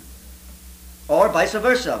return. Or vice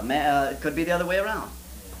versa. It could be the other way around.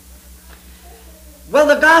 Well,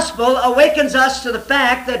 the gospel awakens us to the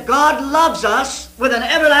fact that God loves us with an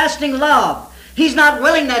everlasting love. He's not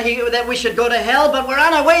willing that we should go to hell, but we're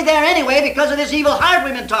on our way there anyway because of this evil heart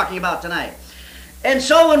we've been talking about tonight. And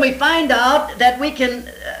so when we find out that we can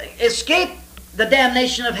escape the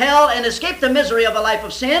damnation of hell and escape the misery of a life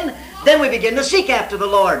of sin, then we begin to seek after the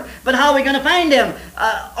Lord. But how are we going to find him?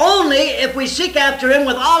 Only if we seek after him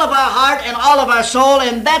with all of our heart and all of our soul,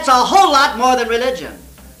 and that's a whole lot more than religion.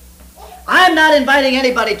 I'm not inviting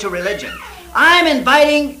anybody to religion. I'm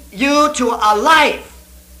inviting you to a life.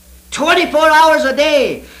 24 hours a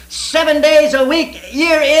day, 7 days a week,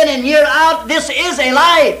 year in and year out. This is a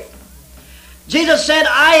life. Jesus said,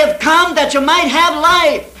 I have come that you might have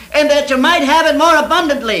life, and that you might have it more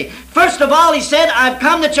abundantly. First of all, he said, I've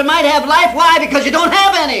come that you might have life. Why? Because you don't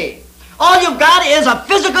have any. All you've got is a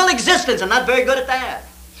physical existence. I'm not very good at that.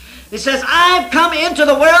 He says, I've come into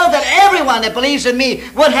the world that everyone that believes in me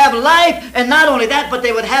would have life, and not only that, but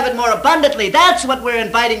they would have it more abundantly. That's what we're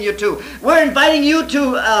inviting you to. We're inviting you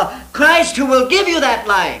to Christ, who will give you that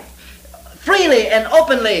life freely and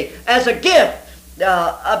openly as a gift,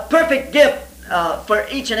 a perfect gift for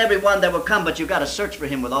each and every one that will come. But you've got to search for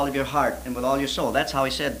him with all of your heart and with all your soul. That's how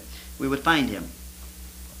he said we would find him.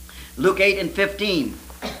 Luke 8 and 15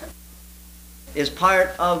 is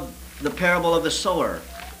part of the parable of the sower.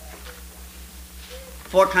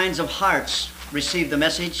 4 kinds of hearts receive the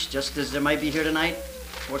message, just as there might be here tonight.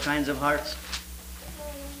 4 kinds of hearts.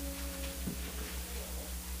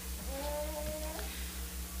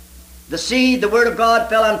 The seed, the word of God,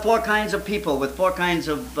 fell on 4 kinds of people with 4 kinds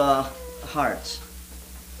of hearts.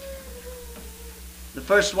 The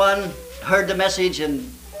first one heard the message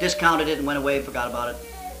and discounted it and went away, forgot about it.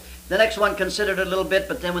 The next one considered it a little bit,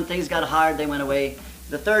 but then when things got hard, they went away.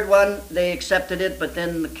 The third one, they accepted it, but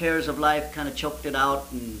then the cares of life kind of choked it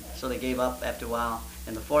out, and so they gave up after a while.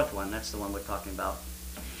 And the fourth one, that's the one we're talking about.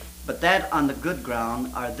 But that on the good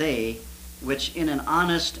ground are they which in an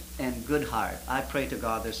honest and good heart. I pray to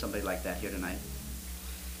God there's somebody like that here tonight.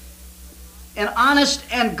 An honest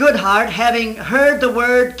and good heart, having heard the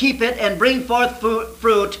word, keep it, and bring forth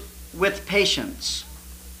fruit with patience.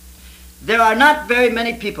 There are not very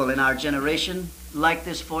many people in our generation like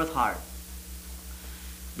this fourth heart.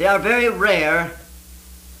 They are very rare,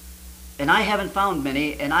 and I haven't found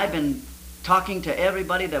many, and I've been talking to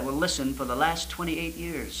everybody that will listen for the last 28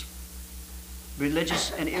 years,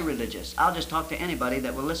 religious and irreligious. I'll just talk to anybody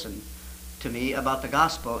that will listen to me about the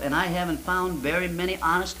gospel, and I haven't found very many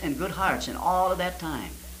honest and good hearts in all of that time,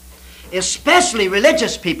 especially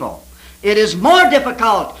religious people. It is more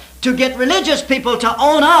difficult to get religious people to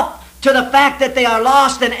own up to the fact that they are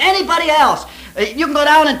lost than anybody else. You can go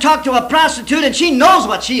down and talk to a prostitute, and she knows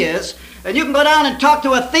what she is. And you can go down and talk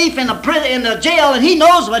to a thief in the jail, and he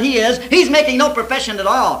knows what he is. He's making no profession at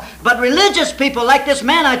all. But religious people, like this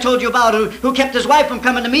man I told you about, who kept his wife from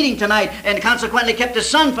coming to meeting tonight, and consequently kept his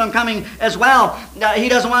son from coming as well. He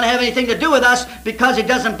doesn't want to have anything to do with us because he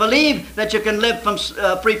doesn't believe that you can live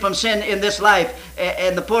free from sin in this life.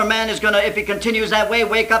 And the poor man is going to, if he continues that way,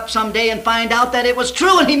 wake up someday and find out that it was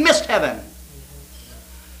true and he missed heaven.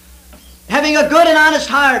 Having a good and honest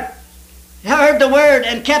heart, heard the word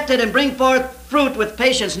and kept it and bring forth fruit with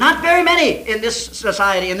patience. Not very many in this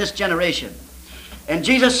society, in this generation. And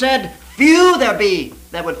Jesus said, few there be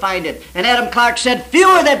that would find it. And Adam Clark said,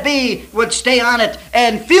 fewer that be would stay on it,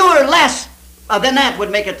 and fewer less than that would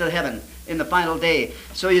make it to heaven in the final day.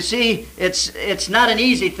 So you see, it's not an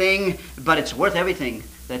easy thing, but it's worth everything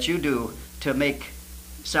that you do to make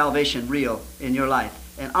salvation real in your life.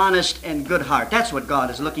 An honest and good heart. That's what God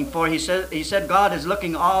is looking for. He said God is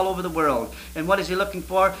looking all over the world. And what is He looking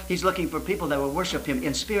for? He's looking for people that will worship Him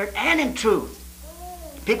in spirit and in truth.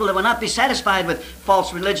 People that will not be satisfied with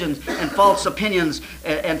false religions and false opinions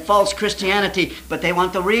and false Christianity, but they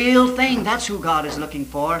want the real thing. That's who God is looking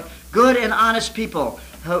for. Good and honest people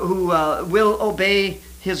who will obey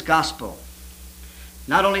His gospel.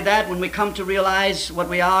 Not only that, when we come to realize what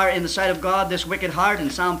we are in the sight of God, this wicked heart,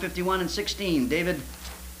 in Psalm 51 and 16, David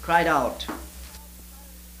cried out.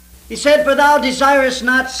 He said, "For thou desirest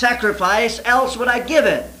not sacrifice, else would I give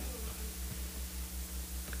it."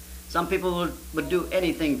 Some people would do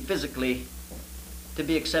anything physically to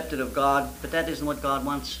be accepted of God, but that isn't what God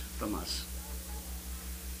wants from us.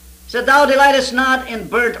 He said, "Thou delightest not in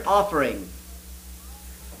burnt offering."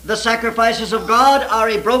 The sacrifices of God are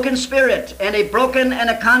a broken spirit, and a broken and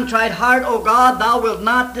a contrite heart, O God, thou wilt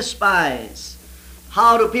not despise.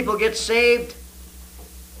 How do people get saved?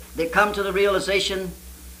 They come to the realization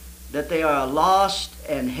that they are a lost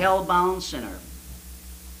and hell-bound sinner.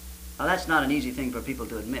 Now that's not an easy thing for people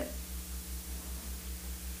to admit.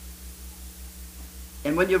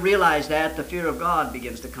 And when you realize that, the fear of God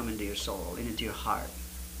begins to come into your soul and into your heart.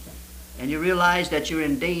 And you realize that you're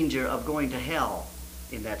in danger of going to hell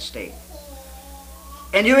in that state.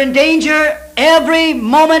 And you're in danger every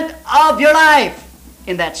moment of your life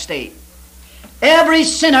in that state. Every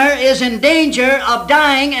sinner is in danger of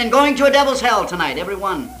dying and going to a devil's hell tonight.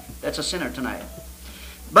 Everyone that's a sinner tonight.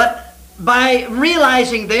 But by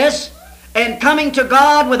realizing this and coming to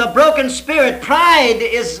God with a broken spirit, pride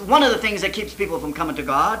is one of the things that keeps people from coming to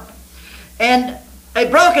God. And a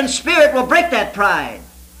broken spirit will break that pride.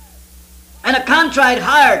 And a contrite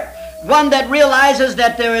heart, one that realizes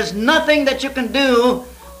that there is nothing that you can do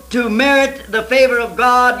to merit the favor of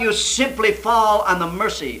God, you simply fall on the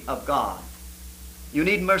mercy of God. You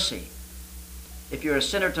need mercy. If you're a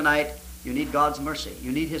sinner tonight, you need God's mercy.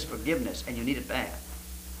 You need His forgiveness, and you need it bad.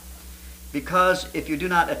 Because if you do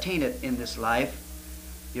not attain it in this life,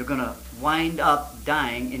 you're going to wind up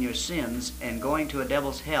dying in your sins and going to a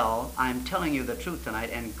devil's hell. I'm telling you the truth tonight,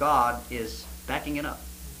 and God is backing it up.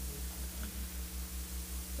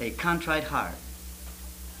 A contrite heart.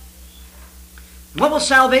 What will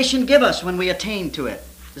salvation give us when we attain to it?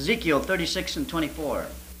 Ezekiel 36 and 24.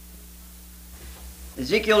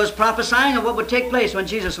 Ezekiel is prophesying of what would take place when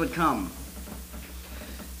Jesus would come.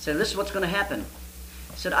 He said, this is what's going to happen.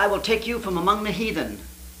 He said, I will take you from among the heathen.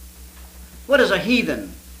 What is a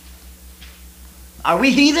heathen? Are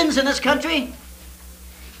we heathens in this country?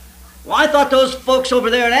 Well, I thought those folks over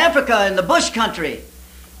there in Africa, in the bush country,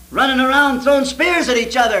 running around throwing spears at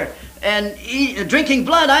each other and drinking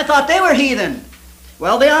blood, I thought they were heathen.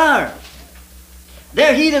 Well, they are.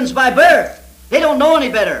 They're heathens by birth. They don't know any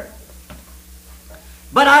better.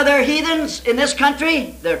 But are there heathens in this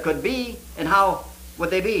country? There could be. And how would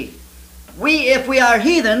they be? We, if we are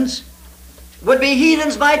heathens, would be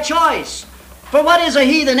heathens by choice. For what is a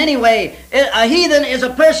heathen anyway? A heathen is a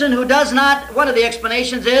person who does not, one of the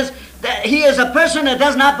explanations is that he is a person that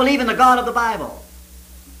does not believe in the God of the Bible.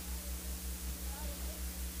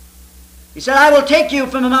 He said, I will take you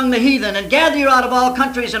from among the heathen and gather you out of all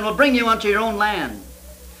countries and will bring you unto your own land.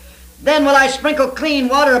 Then will I sprinkle clean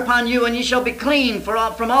water upon you, and ye shall be clean.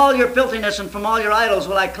 From all your filthiness and from all your idols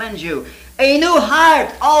will I cleanse you. A new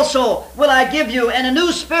heart also will I give you, and a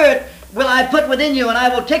new spirit will I put within you, and I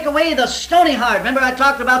will take away the stony heart. Remember I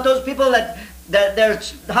talked about those people that their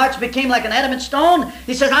hearts became like an adamant stone?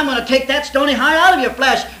 He says, I'm going to take that stony heart out of your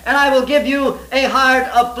flesh, and I will give you a heart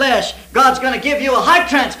of flesh. God's going to give you a heart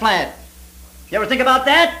transplant. You ever think about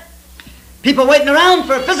that? People waiting around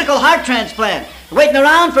for a physical heart transplant. Waiting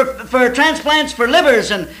around for transplants for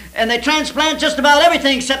livers, and they transplant just about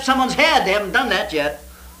everything except someone's head. They haven't done that yet.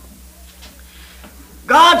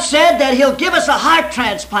 God said that He'll give us a heart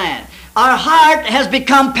transplant. Our heart has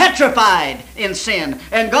become petrified in sin,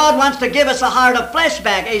 and God wants to give us a heart of flesh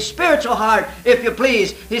back, a spiritual heart, if you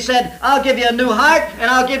please. He said, I'll give you a new heart,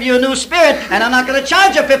 and I'll give you a new spirit, and I'm not going to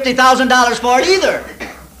charge you $50,000 for it either.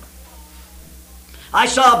 I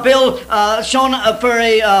saw a bill shown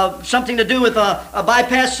for something to do with a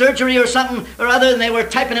bypass surgery or something or other, and they were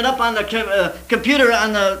typing it up on the computer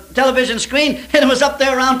on the television screen, and it was up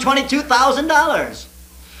there around $22,000.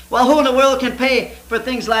 Well, who in the world can pay for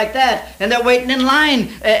things like that? And they're waiting in line,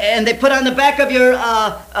 and they put on the back of your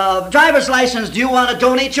driver's license, do you want to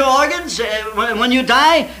donate your organs? When you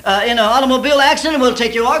die in an automobile accident, we'll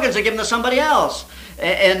take your organs and give them to somebody else.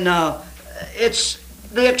 And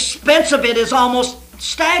the expense of it is almost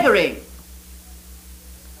staggering.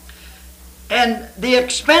 And the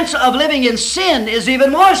expense of living in sin is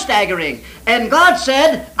even more staggering. And God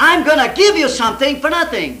said, I'm going to give you something for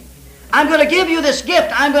nothing. I'm going to give you this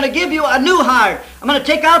gift. I'm going to give you a new heart. I'm going to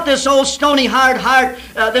take out this old stony hard heart,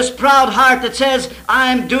 this proud heart that says,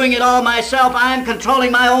 I'm doing it all myself. I'm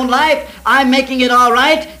controlling my own life. I'm making it all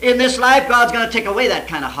right in this life. God's going to take away that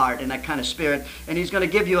kind of heart and that kind of spirit. And He's going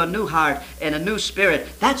to give you a new heart and a new spirit.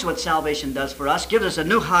 That's what salvation does for us. Gives us a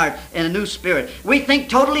new heart and a new spirit. We think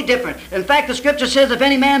totally different. In fact, the Scripture says, if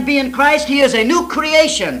any man be in Christ, he is a new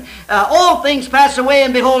creation. All things pass away,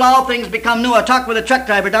 and behold, all things become new. I talked with a truck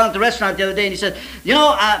driver down at the restaurant the other day, and he said, you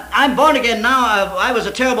know, I'm born again now. I was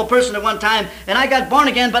a terrible person at one time, and I got born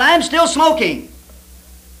again, but I'm still smoking.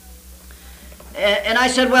 And I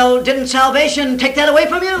said, well, didn't salvation take that away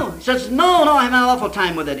from you? He says, no, I had an awful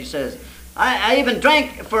time with it, he says. I even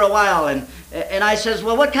drank for a while, and I says,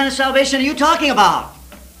 well, what kind of salvation are you talking about?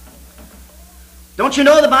 Don't you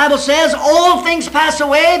know the Bible says, all things pass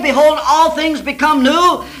away, behold, all things become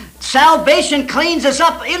new? Salvation cleans us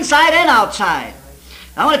up inside and outside.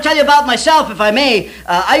 I want to tell you about myself, if I may.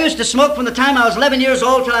 I used to smoke from the time I was 11 years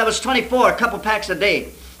old till I was 24, a couple packs a day.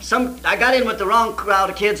 I got in with the wrong crowd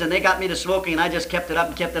of kids, and they got me to smoking, and I just kept it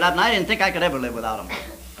up, and I didn't think I could ever live without them.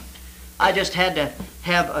 I just had to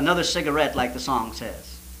have another cigarette, like the song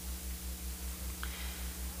says.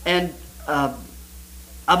 And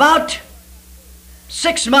about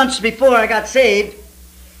 6 months before I got saved,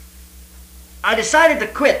 I decided to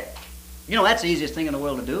quit. You know, that's the easiest thing in the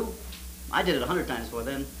world to do. I did it 100 times before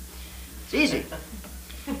then. It's easy.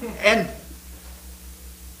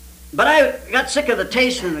 But I got sick of the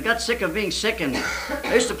taste, and I got sick of being sick, and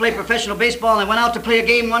I used to play professional baseball, and I went out to play a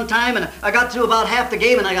game one time, and I got through about half the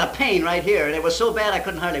game, and I got a pain right here, and it was so bad I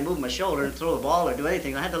couldn't hardly move my shoulder and throw the ball or do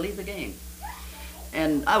anything. I had to leave the game.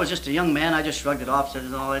 And I was just a young man. I just shrugged it off, said,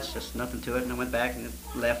 oh, it's just nothing to it, and I went back and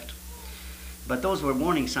left. But those were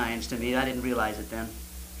warning signs to me. I didn't realize it then.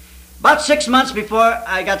 About 6 months before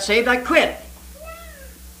I got saved, I quit.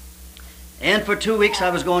 And for 2 weeks I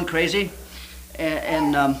was going crazy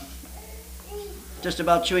and just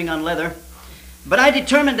about chewing on leather. But I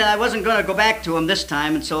determined that I wasn't going to go back to him this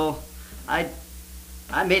time, and so I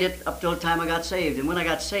made it up till the time I got saved. And when I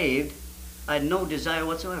got saved, I had no desire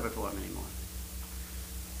whatsoever for him anymore.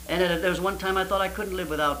 And there was one time I thought I couldn't live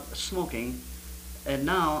without smoking, and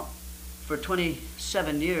now for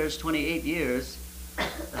 27 years, 28 years,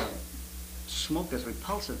 smoke is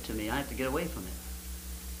repulsive to me. I have to get away from it.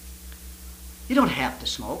 You don't have to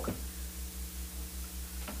smoke.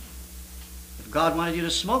 If God wanted you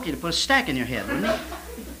to smoke, He'd put a stack in your head, wouldn't He?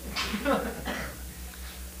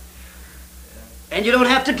 And you don't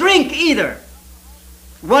have to drink either.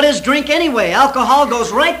 What is drink anyway? Alcohol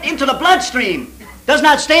goes right into the bloodstream. Does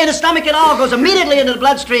not stay in the stomach at all, goes immediately into the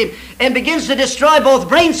bloodstream and begins to destroy both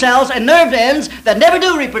brain cells and nerve ends that never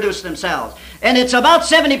do reproduce themselves. And it's about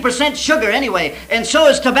 70% sugar anyway, and so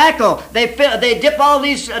is tobacco. They dip all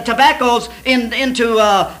these tobaccos into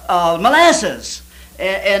molasses,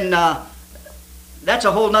 and that's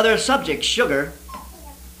a whole other subject, sugar.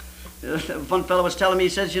 One fellow was telling me, he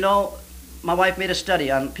says, you know, my wife made a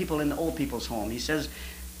study on people in the old people's home. He says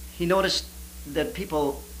he noticed that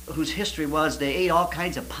people whose history was they ate all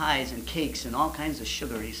kinds of pies and cakes and all kinds of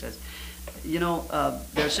sugar. He says, you know,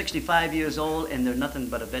 they're 65 years old and they're nothing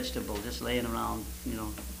but a vegetable just laying around, you know,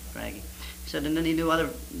 bragging. He said, and then he knew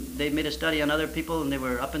they made a study on other people, and they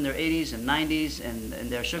were up in their 80s and 90s, and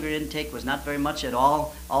their sugar intake was not very much at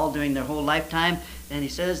all during their whole lifetime. And he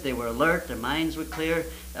says they were alert, their minds were clear,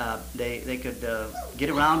 they could get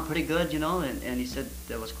around pretty good, you know, and he said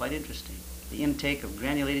that was quite interesting, the intake of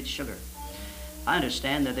granulated sugar. I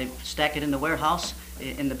understand that they stack it in the warehouse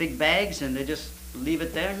in the big bags, and they just leave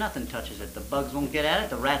it there. Nothing touches it. The bugs won't get at it.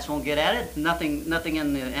 The rats won't get at it. Nothing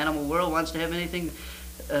in the animal world wants to have anything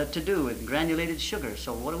to do with granulated sugar.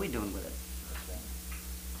 So what are we doing with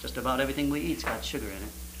it? Just about everything we eat's got sugar in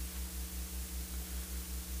it.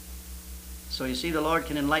 So you see, the Lord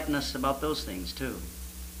can enlighten us about those things too.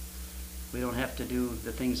 We don't have to do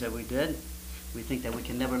the things that we did. We think that we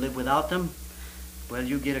can never live without them. Well,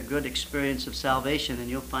 you get a good experience of salvation, and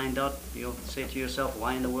you'll find out, you'll say to yourself,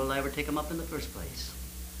 why in the world did I ever take them up in the first place?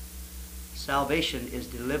 Salvation is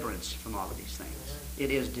deliverance from all of these things. It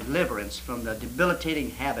is deliverance from the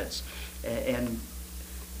debilitating habits, and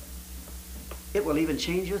it will even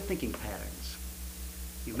change your thinking patterns.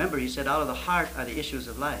 You remember, He said, out of the heart are the issues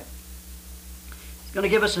of life. He's going to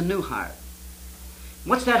give us a new heart.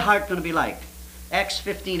 What's that heart going to be like? Acts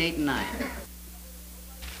 15, 8 and 9.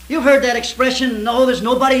 You've heard that expression, no, there's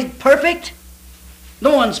nobody perfect.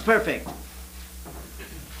 No one's perfect.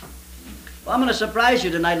 Well, I'm going to surprise you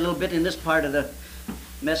tonight a little bit in this part of the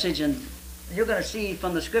message, and you're going to see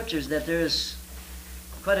from the Scriptures that there's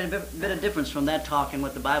quite a bit of difference from that talk and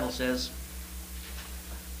what the Bible says.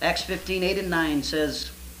 Acts 15, 8 and 9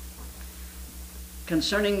 says,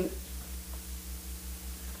 concerning,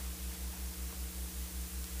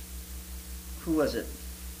 who was it?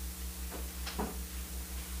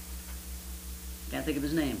 Can't think of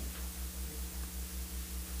his name.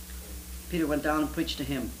 Peter went down and preached to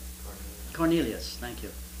him. Cornelius, thank you.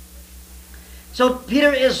 So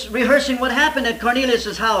Peter is rehearsing what happened at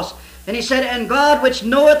Cornelius' house. And he said, and God which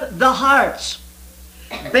knoweth the hearts,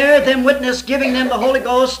 bear them witness, giving them the Holy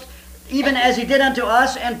Ghost, even as he did unto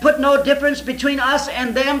us, and put no difference between us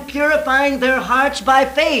and them, purifying their hearts by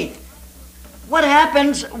faith. What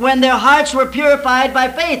happens when their hearts were purified by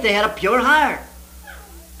faith? They had a pure heart.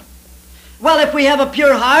 Well, if we have a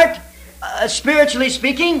pure heart, spiritually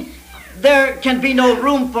speaking, there can be no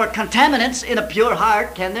room for contaminants in a pure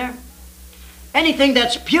heart, can there? Anything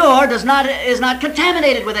that's pure is not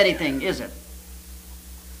contaminated with anything, is it?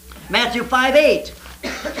 Matthew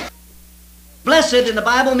 5:8. Blessed in the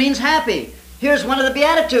Bible means happy. Here's one of the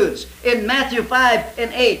Beatitudes in Matthew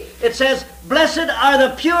 5:8. It says, blessed are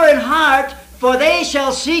the pure in heart, for they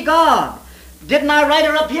shall see God. Didn't our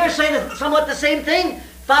writer up here say somewhat the same thing?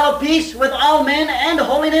 Follow peace with all men and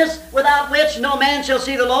holiness, without which no man shall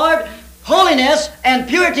see the Lord. Holiness and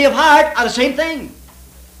purity of heart are the same thing.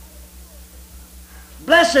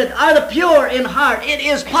 Blessed are the pure in heart. It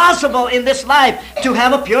is possible in this life to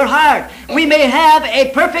have a pure heart. We may have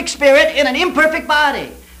a perfect spirit in an imperfect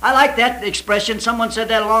body. I like that expression. Someone said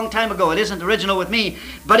that a long time ago. It isn't original with me,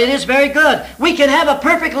 but it is very good. We can have a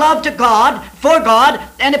perfect love to God, for God,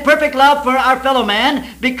 and a perfect love for our fellow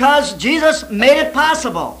man because Jesus made it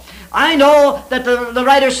possible. I know that the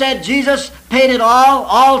writer said Jesus paid it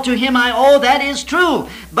all to him I owe. That is true.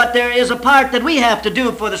 But there is a part that we have to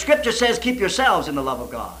do, for the Scripture says keep yourselves in the love of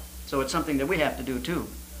God. So it's something that we have to do too.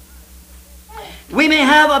 We may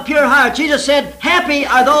have a pure heart. Jesus said, happy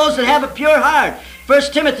are those that have a pure heart. 1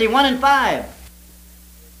 Timothy 1 and 5.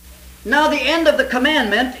 Now the end of the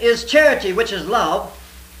commandment is charity, which is love,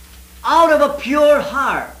 out of a pure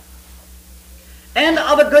heart, and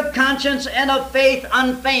of a good conscience, and of faith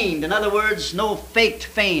unfeigned. In other words, no faked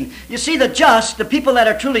feign. You see, the just, the people that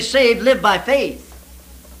are truly saved, live by faith.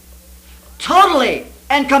 Totally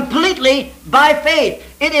and completely by faith.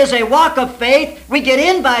 It is a walk of faith. We get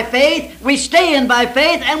in by faith, we stay in by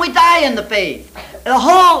faith, and we die in the faith. The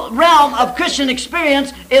whole realm of Christian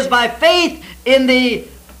experience is by faith in the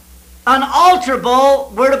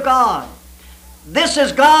unalterable Word of God. This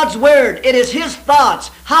is God's Word. It is His thoughts.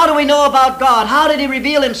 How do we know about God? How did He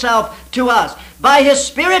reveal Himself to us? By His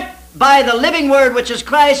Spirit, by the living Word, which is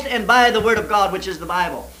Christ, and by the Word of God, which is the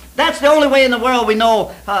Bible. That's the only way in the world we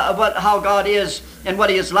know how God is and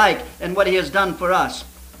what He is like and what He has done for us.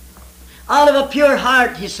 Out of a pure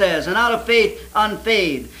heart, he says, and out of faith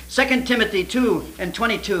unfeigned. 2 Timothy 2 and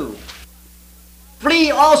 22.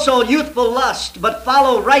 Flee also youthful lust, but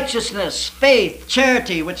follow righteousness, faith,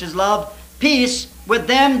 charity, which is love, peace with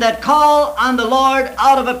them that call on the Lord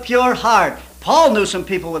out of a pure heart. Paul knew some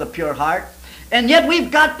people with a pure heart. And yet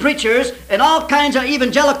we've got preachers and all kinds of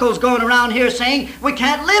evangelicals going around here saying we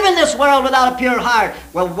can't live in this world without a pure heart.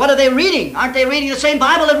 Well, what are they reading? Aren't they reading the same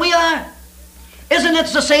Bible that we are? Isn't it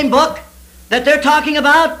the same book that they're talking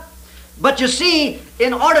about? But you see,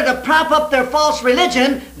 in order to prop up their false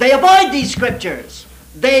religion, they avoid these scriptures.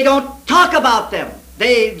 They don't talk about them.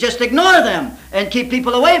 They just ignore them and keep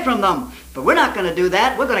people away from them. But we're not going to do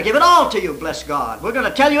that. We're going to give it all to you, bless God. We're going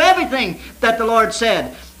to tell you everything that the Lord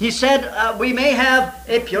said. He said we may have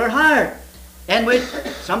a pure heart. And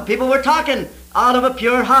some people were talking out of a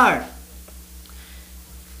pure heart.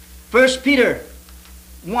 1 Peter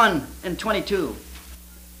 1 and 22.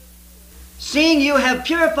 Seeing you have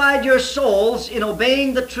purified your souls in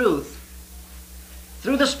obeying the truth,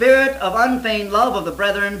 through the spirit of unfeigned love of the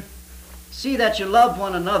brethren, see that you love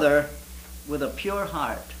one another with a pure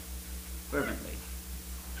heart, fervently.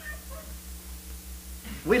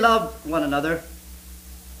 We love one another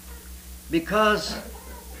because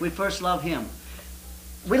we first love Him.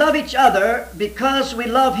 We love each other because we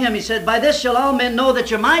love Him. He said, by this shall all men know that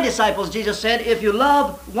you're my disciples, Jesus said, if you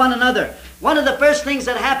love one another. One of the first things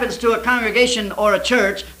that happens to a congregation or a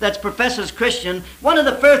church that professes Christian, one of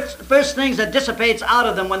the first things that dissipates out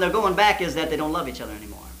of them when they're going back is that they don't love each other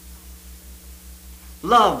anymore.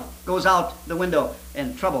 Love goes out the window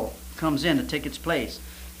and trouble comes in to take its place.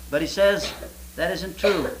 But he says that isn't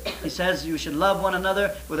true. He says you should love one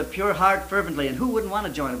another with a pure heart fervently. And who wouldn't want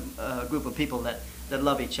to join a group of people that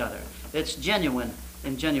love each other? It's genuine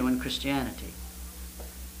in genuine Christianity.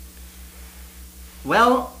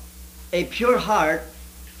 Well, a pure heart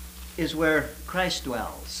is where Christ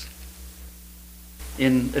dwells.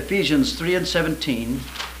 In Ephesians 3 and 17,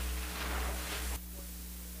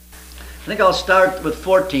 I think I'll start with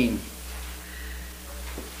 14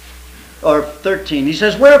 or 13. He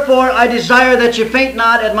says, "Wherefore I desire that you faint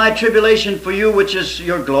not at my tribulation for you, which is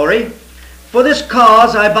your glory. For this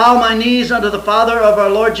cause I bow my knees unto the Father of our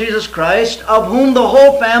Lord Jesus Christ, of whom the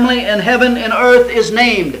whole family in heaven and earth is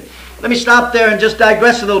named." Let me stop there and just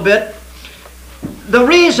digress a little bit. The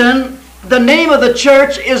reason the name of the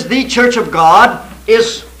church is the Church of God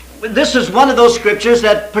is, this is one of those scriptures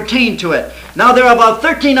that pertain to it. Now there are about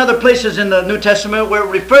 13 other places in the New Testament where it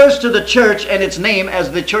refers to the church and its name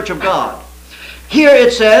as the Church of God. Here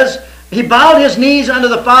it says, "He bowed his knees unto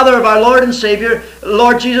the Father of our Lord and Savior,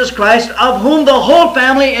 Lord Jesus Christ, of whom the whole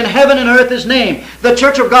family in heaven and earth is named." The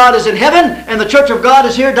Church of God is in heaven, and the Church of God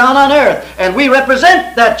is here down on earth. And we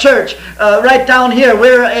represent that church right down here.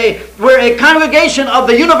 We're a congregation of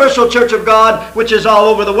the universal Church of God, which is all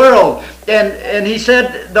over the world. And he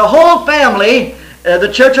said the whole family,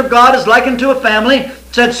 the Church of God is likened to a family.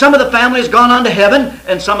 Said some of the family has gone on to heaven,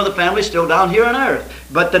 and some of the family is still down here on earth.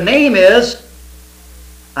 But the name is,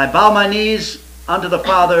 "I bow my knees unto the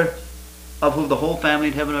Father, of whom the whole family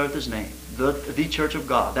in heaven and earth is named." The Church of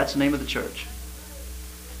God. That's the name of the church.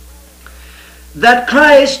 "That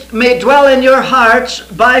Christ may dwell in your hearts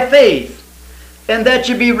by faith, and that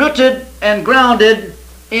you be rooted and grounded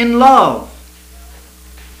in love."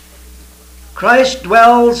 Christ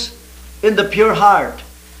dwells in the pure heart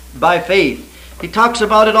by faith. He talks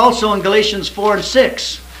about it also in Galatians 4 and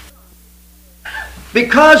 6.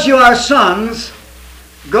 "Because you are sons,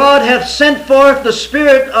 God hath sent forth the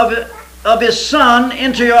Spirit of His Son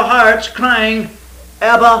into your hearts, crying,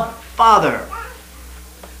 Abba, Father."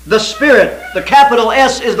 The Spirit, the capital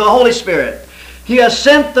S, is the Holy Spirit. He has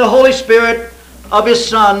sent the Holy Spirit of His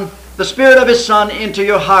Son, the Spirit of His Son, into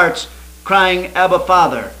your hearts, crying, Abba,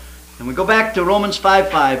 Father. And we go back to Romans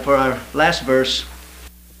 5:5 for our last verse.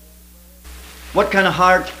 What kind of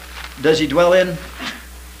heart does He dwell in?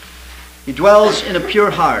 He dwells in a pure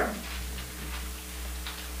heart.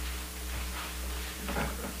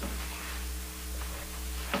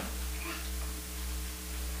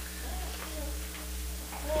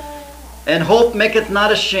 "And hope maketh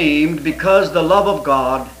not ashamed, because the love of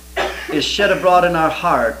God is shed abroad in our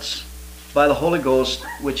hearts by the Holy Ghost,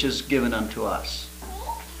 which is given unto us."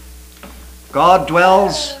 God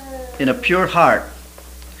dwells in a pure heart.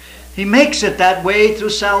 He makes it that way through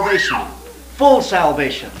salvation, full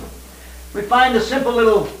salvation. We find a simple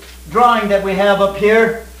little drawing that we have up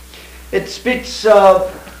here. It speaks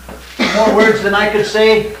more words than I could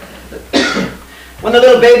say. When the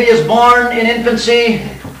little baby is born in infancy,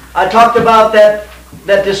 I talked about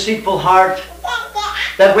that deceitful heart,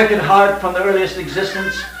 that wicked heart from the earliest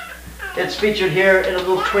existence. It's featured here in a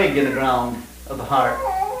little twig in the ground of the heart.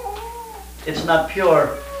 It's not pure.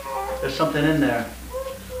 There's something in there.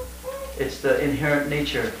 It's the inherent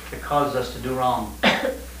nature that causes us to do wrong.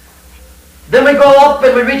 Then we go up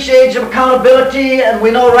and we reach the age of accountability, and we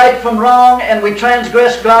know right from wrong, and we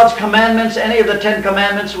transgress God's commandments, any of the 10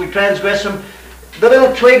 commandments, we transgress them. The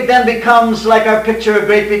little twig then becomes like our picture, a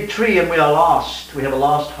great big tree, and we are lost. We have a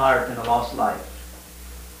lost heart and a lost life.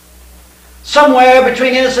 Somewhere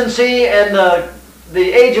between innocency and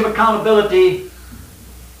the age of accountability,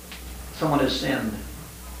 someone has sinned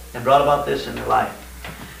and brought about this in their life.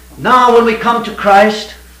 Now when we come to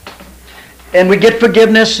Christ and we get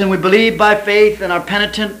forgiveness and we believe by faith and are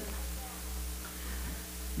penitent,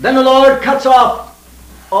 then the Lord cuts off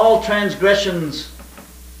all transgressions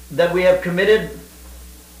that we have committed.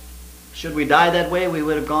 Should we die that way, we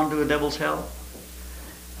would have gone to a devil's hell.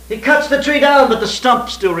 He cuts the tree down, but the stump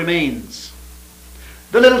still remains.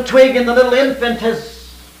 The little twig in the little infant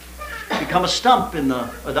has become a stump in the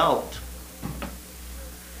adult.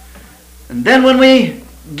 And then when we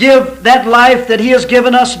give that life that He has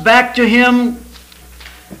given us back to Him,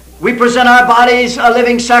 we present our bodies a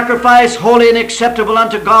living sacrifice, holy and acceptable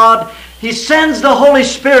unto God. He sends the Holy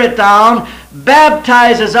Spirit down,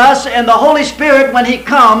 baptizes us, and the Holy Spirit, when He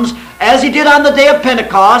comes, as He did on the day of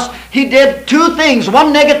Pentecost, He did 2 things,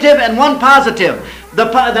 one negative and one positive. The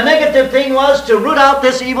negative thing was to root out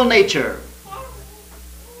this evil nature.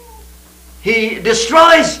 He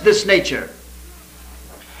destroys this nature.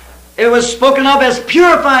 It was spoken of as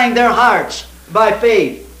purifying their hearts by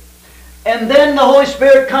faith. And then the Holy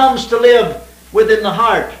Spirit comes to live within the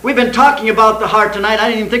heart. We've been talking about the heart tonight. I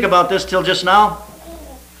didn't even think about this till just now.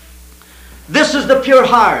 This is the pure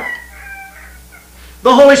heart.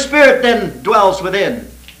 The Holy Spirit then dwells within.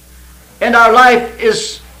 And our life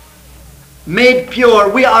is made pure.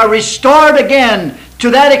 We are restored again to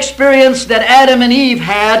that experience that Adam and Eve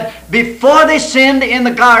had before they sinned in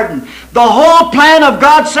the garden. The whole plan of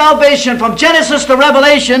God's salvation from Genesis to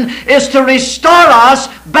Revelation is to restore us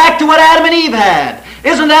back to what Adam and Eve had.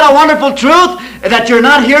 Isn't that a wonderful truth that you're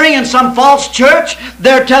not hearing in some false church?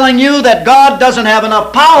 They're telling you that God doesn't have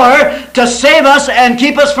enough power to save us and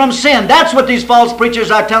keep us from sin. That's what these false preachers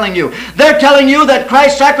are telling you. They're telling you that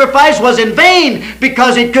Christ's sacrifice was in vain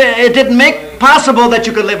because it didn't make possible that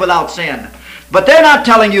you could live without sin. But they're not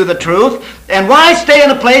telling you the truth. And why stay in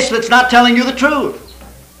a place that's not telling you the truth?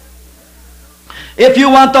 If you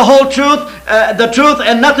want the whole truth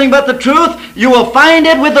and nothing but the truth, you will find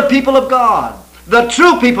it with the people of God. The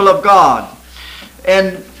true people of God.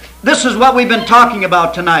 And this is what we've been talking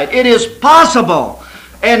about tonight. It is possible.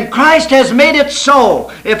 And Christ has made it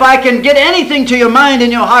so. If I can get anything to your mind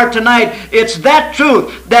and your heart tonight, it's that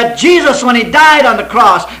truth. That Jesus, when He died on the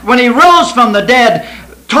cross, when He rose from the dead,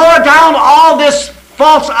 tore down all this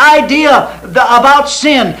false idea about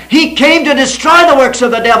sin. He came to destroy the works of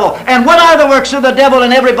the devil. And what are the works of the devil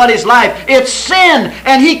in everybody's life? It's sin.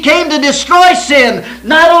 And He came to destroy sin.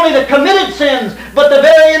 Not only the committed sins, but the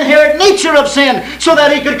very inherent nature of sin, so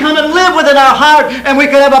that He could come and live within our heart, and we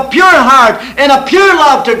could have a pure heart and a pure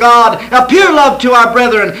love to God, a pure love to our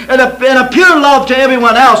brethren, and a pure love to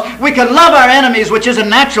everyone else. We could love our enemies, which isn't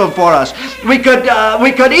natural for us. We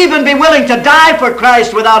could even be willing to die for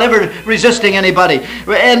Christ without ever resisting anybody.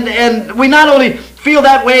 And we not only feel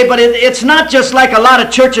that way, but it's not just like a lot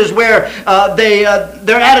of churches where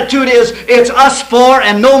their attitude is, it's us for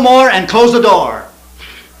and no more and close the door.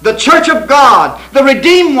 The church of God, the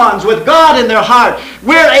redeemed ones with God in their heart.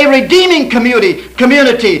 We're a redeeming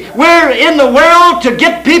community. We're in the world to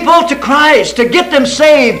get people to Christ, to get them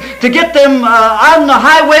saved, to get them on the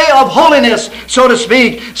highway of holiness, so to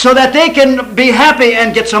speak, so that they can be happy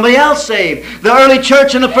and get somebody else saved. The early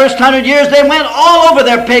church in the first 100 years, they went all over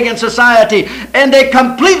their pagan society, and they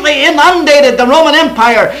completely inundated the Roman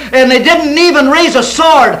Empire, and they didn't even raise a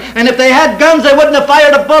sword, and if they had guns, they wouldn't have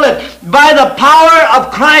fired a bullet. By the power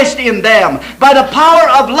of Christ in them, by the power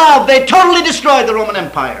of love, they totally destroyed the Roman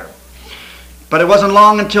Empire. But it wasn't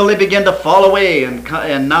long until they began to fall away,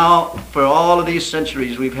 and now for all of these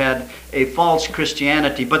centuries we've had a false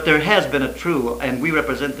Christianity, but there has been a true, and we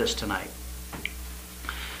represent this tonight.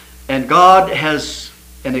 And God has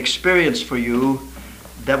an experience for you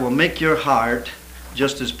that will make your heart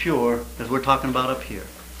just as pure as we're talking about up here.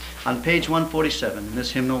 On page 147 in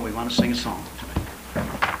this hymnal, we want to sing a song tonight.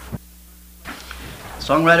 The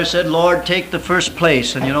songwriter said, Lord, take the first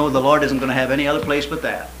place. And you know, the Lord isn't going to have any other place but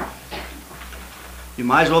that. You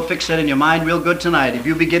might as well fix that in your mind real good tonight. If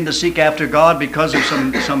you begin to seek after God because of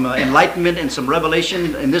some enlightenment and some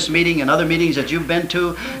revelation in this meeting and other meetings that you've been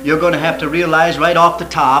to, you're going to have to realize right off the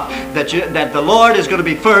top that the Lord is going to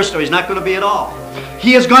be first, or He's not going to be at all.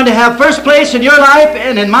 He is going to have first place in your life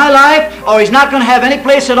and in my life, or He's not going to have any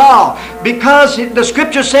place at all. Because the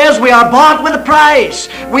Scripture says we are bought with a price.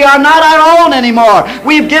 We are not our own anymore.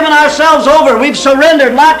 We've given ourselves over. We've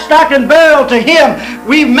surrendered lock, stock, and barrel to Him.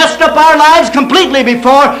 We've messed up our lives completely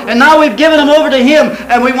before, and now we've given them over to Him,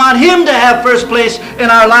 and we want Him to have first place in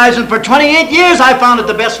our lives. And for 28 years I found it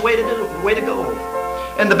the best way to go,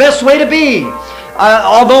 and the best way to be.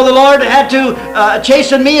 Although the Lord had to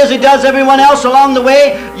chasten me as He does everyone else along the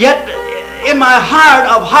way, yet in my heart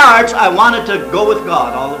of hearts I wanted to go with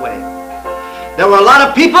God all the way. There were a lot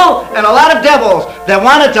of people and a lot of devils that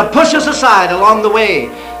wanted to push us aside along the way.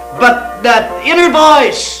 But that inner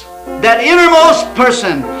voice, that innermost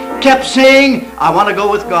person kept saying, I want to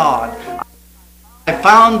go with God. I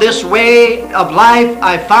found this way of life,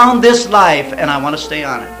 I found this life, and I want to stay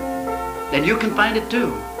on it. And you can find it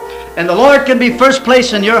too. And the Lord can be first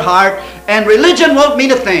place in your heart, and religion won't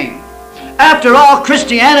mean a thing. After all,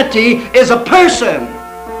 Christianity is a person.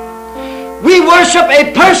 We worship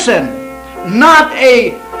a person, not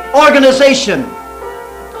a organization,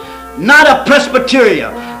 not a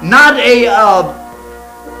Presbyteria, not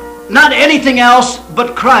anything else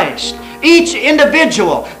but Christ. Each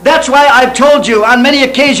individual. That's why I've told you on many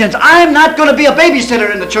occasions, I'm not going to be a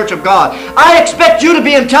babysitter in the church of God. I expect you to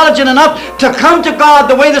be intelligent enough to come to God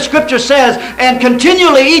the way the Scripture says, and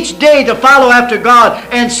continually each day to follow after God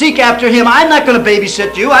and seek after Him. I'm not going to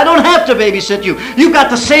babysit you. I don't have to babysit you. You've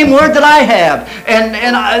got the same word that I have.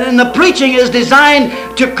 And the preaching is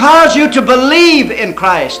designed to cause you to believe in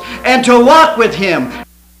Christ and to walk with Him.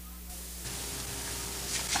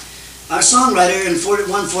 Our songwriter in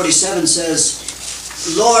 147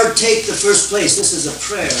 says, Lord, take the first place. This is a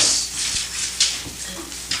prayer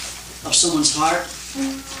of someone's heart.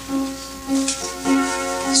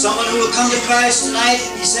 Someone who will come to Christ tonight,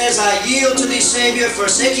 he says, I yield to Thee, Savior,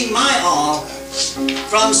 forsaking my all,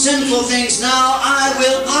 From sinful things now I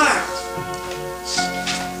will part.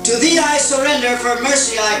 To thee I surrender, for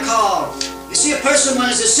mercy I call. You see, a person when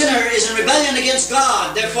is a sinner is in rebellion against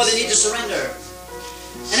God, therefore they need to surrender.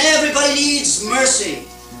 And everybody needs mercy,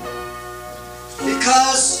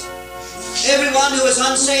 because everyone who is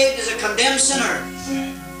unsaved is a condemned sinner,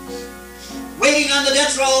 waiting on the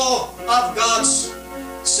death row of God's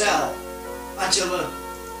cell until the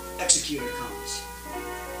executor comes.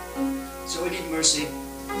 So we need mercy.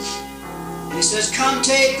 And he says, come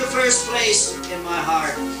take the first place in my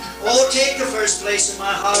heart. Oh, take the first place in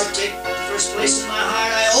my heart. Take the first place in my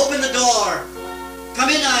heart. I open the door. Come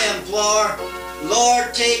in, I implore.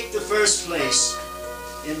 Lord, take the first place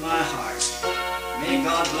in my heart. May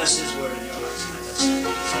God bless His word in your heart tonight. Let's sing.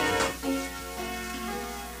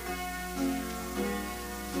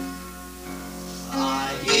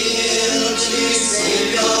 I yield to thee,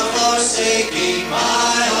 Savior, forsaking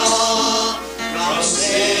my all. From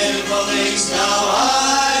sinful things now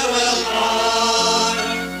I will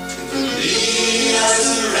part. To thee I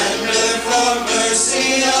surrender, for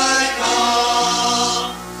mercy I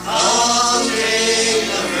call. I'll take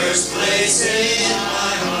the first place in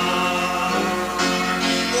my heart.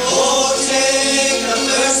 Oh, take the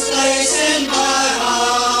first place in my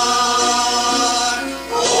heart.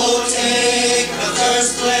 Oh, take the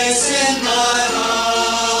first place in my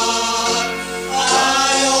heart.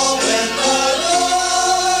 I open the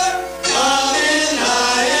door, come in,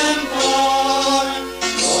 I implore.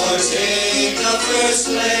 Lord, take the first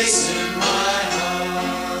place in my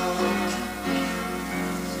heart.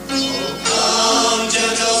 Oh, come,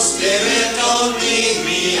 gentle Spirit, don't leave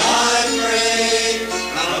me, I pray.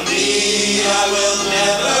 From thee I will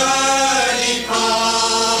never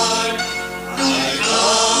depart. I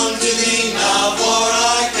come to thee now, for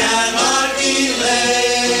I cannot be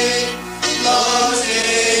late. Lord,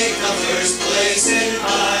 take the first place in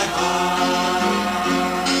my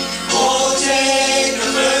heart. Oh, take the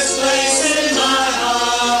first place in my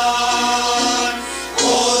heart.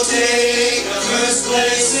 Oh, take the first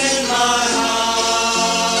place in my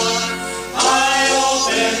heart. I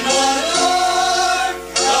open the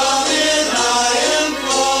door, come in, I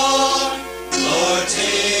implore. Lord,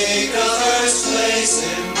 take the first place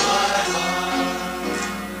in my heart.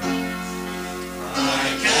 I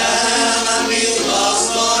cannot be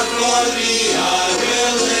lost, Lord, for thee I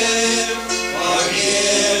will live.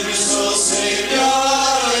 Forgive me, soul Savior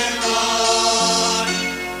in God.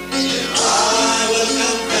 If I will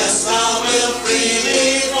confess, thou wilt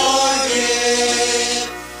freely forgive,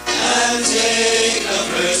 and take the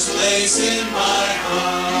first place in my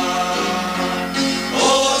heart.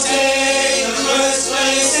 Oh, take the first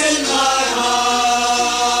place in my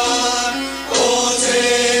heart. Oh,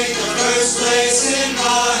 take the first place in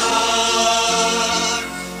my heart.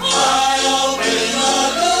 I open the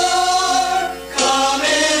door, come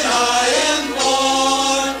in, I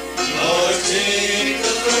implore. Lord, take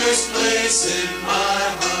the first place in my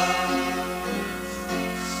heart.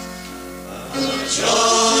 Joy